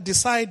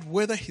decide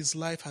whether his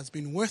life has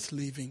been worth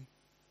living,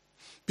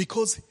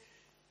 because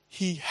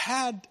he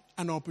had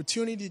an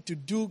opportunity to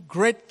do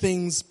great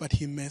things, but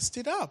he messed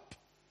it up.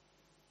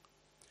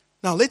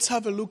 Now let's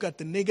have a look at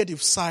the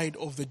negative side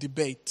of the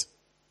debate.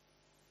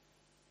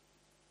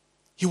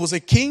 He was a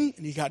king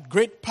and he had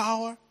great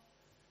power.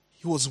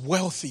 He was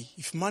wealthy.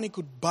 If money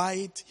could buy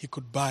it, he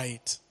could buy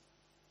it.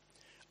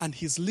 And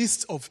his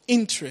list of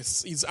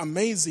interests is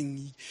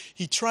amazing.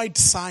 He tried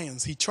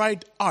science, he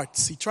tried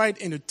arts, he tried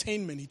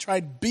entertainment, he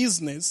tried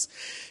business,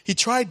 he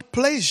tried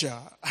pleasure,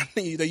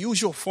 the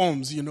usual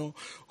forms,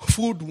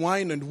 food,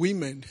 wine, and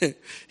women.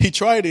 He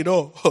tried it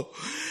all.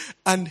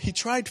 And he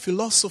tried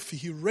philosophy.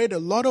 He read a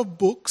lot of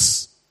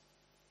books,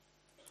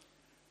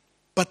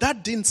 but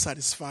that didn't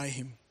satisfy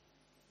him.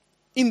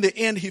 In the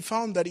end, he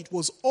found that it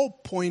was all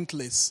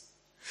pointless.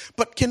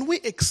 But can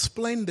we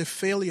explain the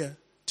failure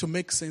to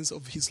make sense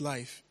of his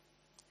life?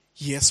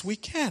 Yes, we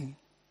can.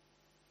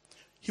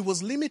 He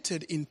was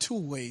limited in two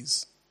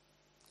ways.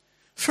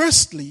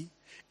 Firstly,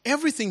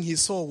 everything he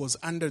saw was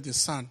under the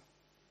sun.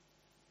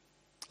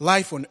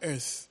 Life on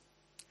earth.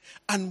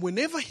 And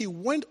whenever he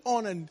went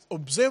on and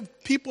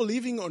observed people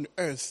living on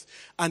earth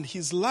and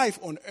his life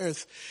on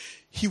earth,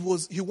 he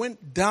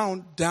went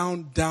down,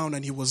 down, down,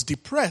 and he was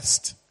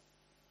depressed.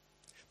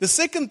 The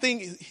second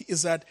thing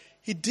is that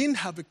he didn't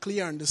have a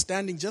clear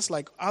understanding, just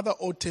like other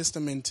Old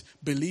Testament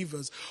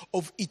believers,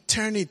 of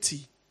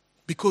eternity.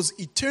 Because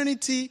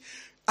eternity,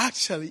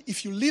 actually,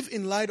 if you live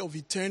in light of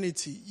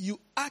eternity, you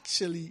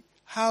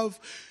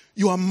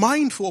are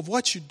mindful of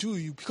what you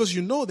do because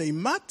you know they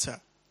matter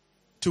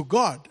to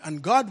God.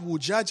 And God will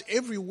judge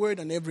every word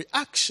and every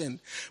action.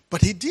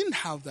 But he didn't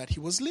have that. He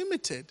was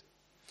limited.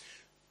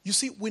 You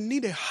see, we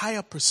need a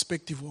higher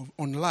perspective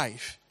on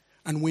life.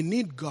 And we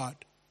need God.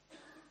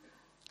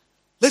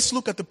 Let's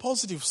look at the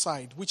positive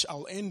side, which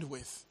I'll end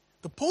with.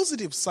 The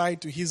positive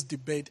side to his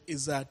debate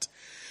is that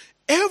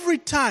every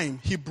time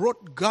he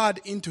brought God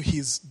into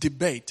his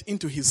debate,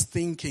 into his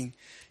thinking,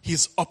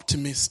 he's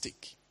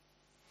optimistic.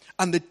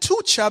 And the two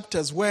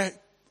chapters where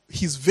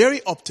he's very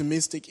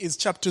optimistic is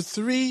chapter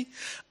 3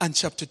 and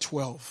chapter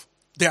 12.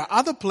 There are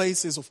other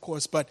places, of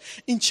course, but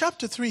in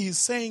chapter 3 he's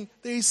saying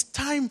there is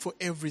time for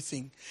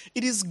everything.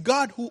 It is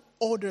God who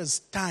orders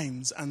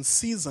times and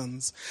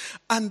seasons.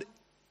 And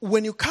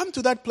when you come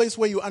to that place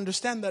where you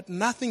understand that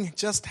nothing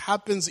just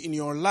happens in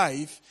your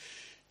life,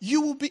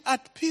 you will be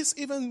at peace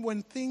even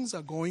when things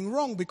are going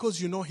wrong because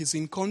you know he's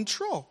in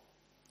control.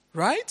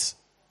 Right?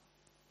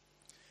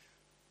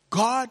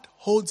 God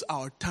holds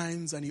our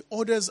times and he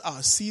orders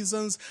our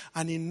seasons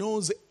and he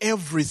knows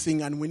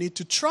everything and we need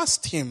to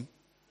trust him.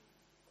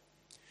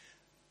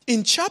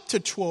 In chapter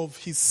 12,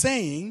 he's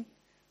saying,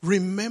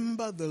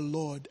 remember the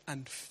Lord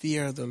and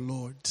fear the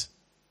Lord.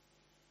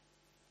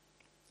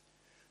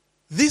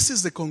 This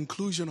is the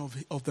conclusion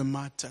of the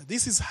matter.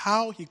 This is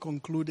how he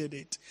concluded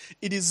it.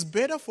 It is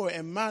better for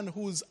a man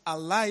who's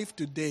alive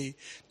today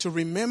to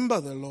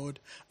remember the Lord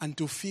and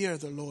to fear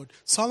the Lord.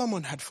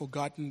 Solomon had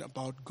forgotten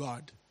about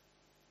God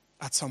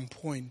at some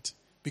point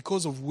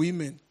because of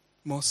women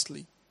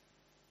mostly.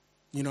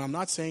 I'm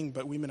not saying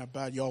but women are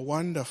bad. You're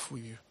wonderful.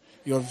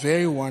 You're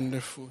very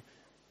wonderful.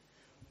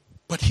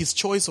 But his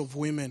choice of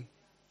women,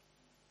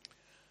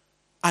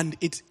 and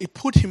it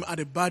put him at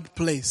a bad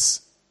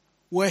place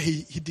where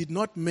he did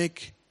not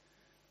make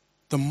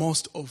the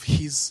most of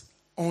his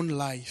own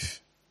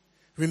life.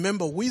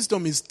 Remember,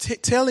 wisdom is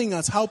telling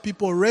us how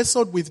people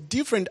wrestled with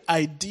different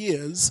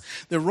ideas,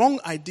 the wrong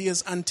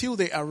ideas, until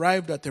they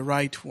arrived at the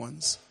right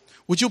ones.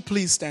 Would you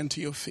please stand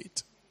to your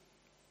feet?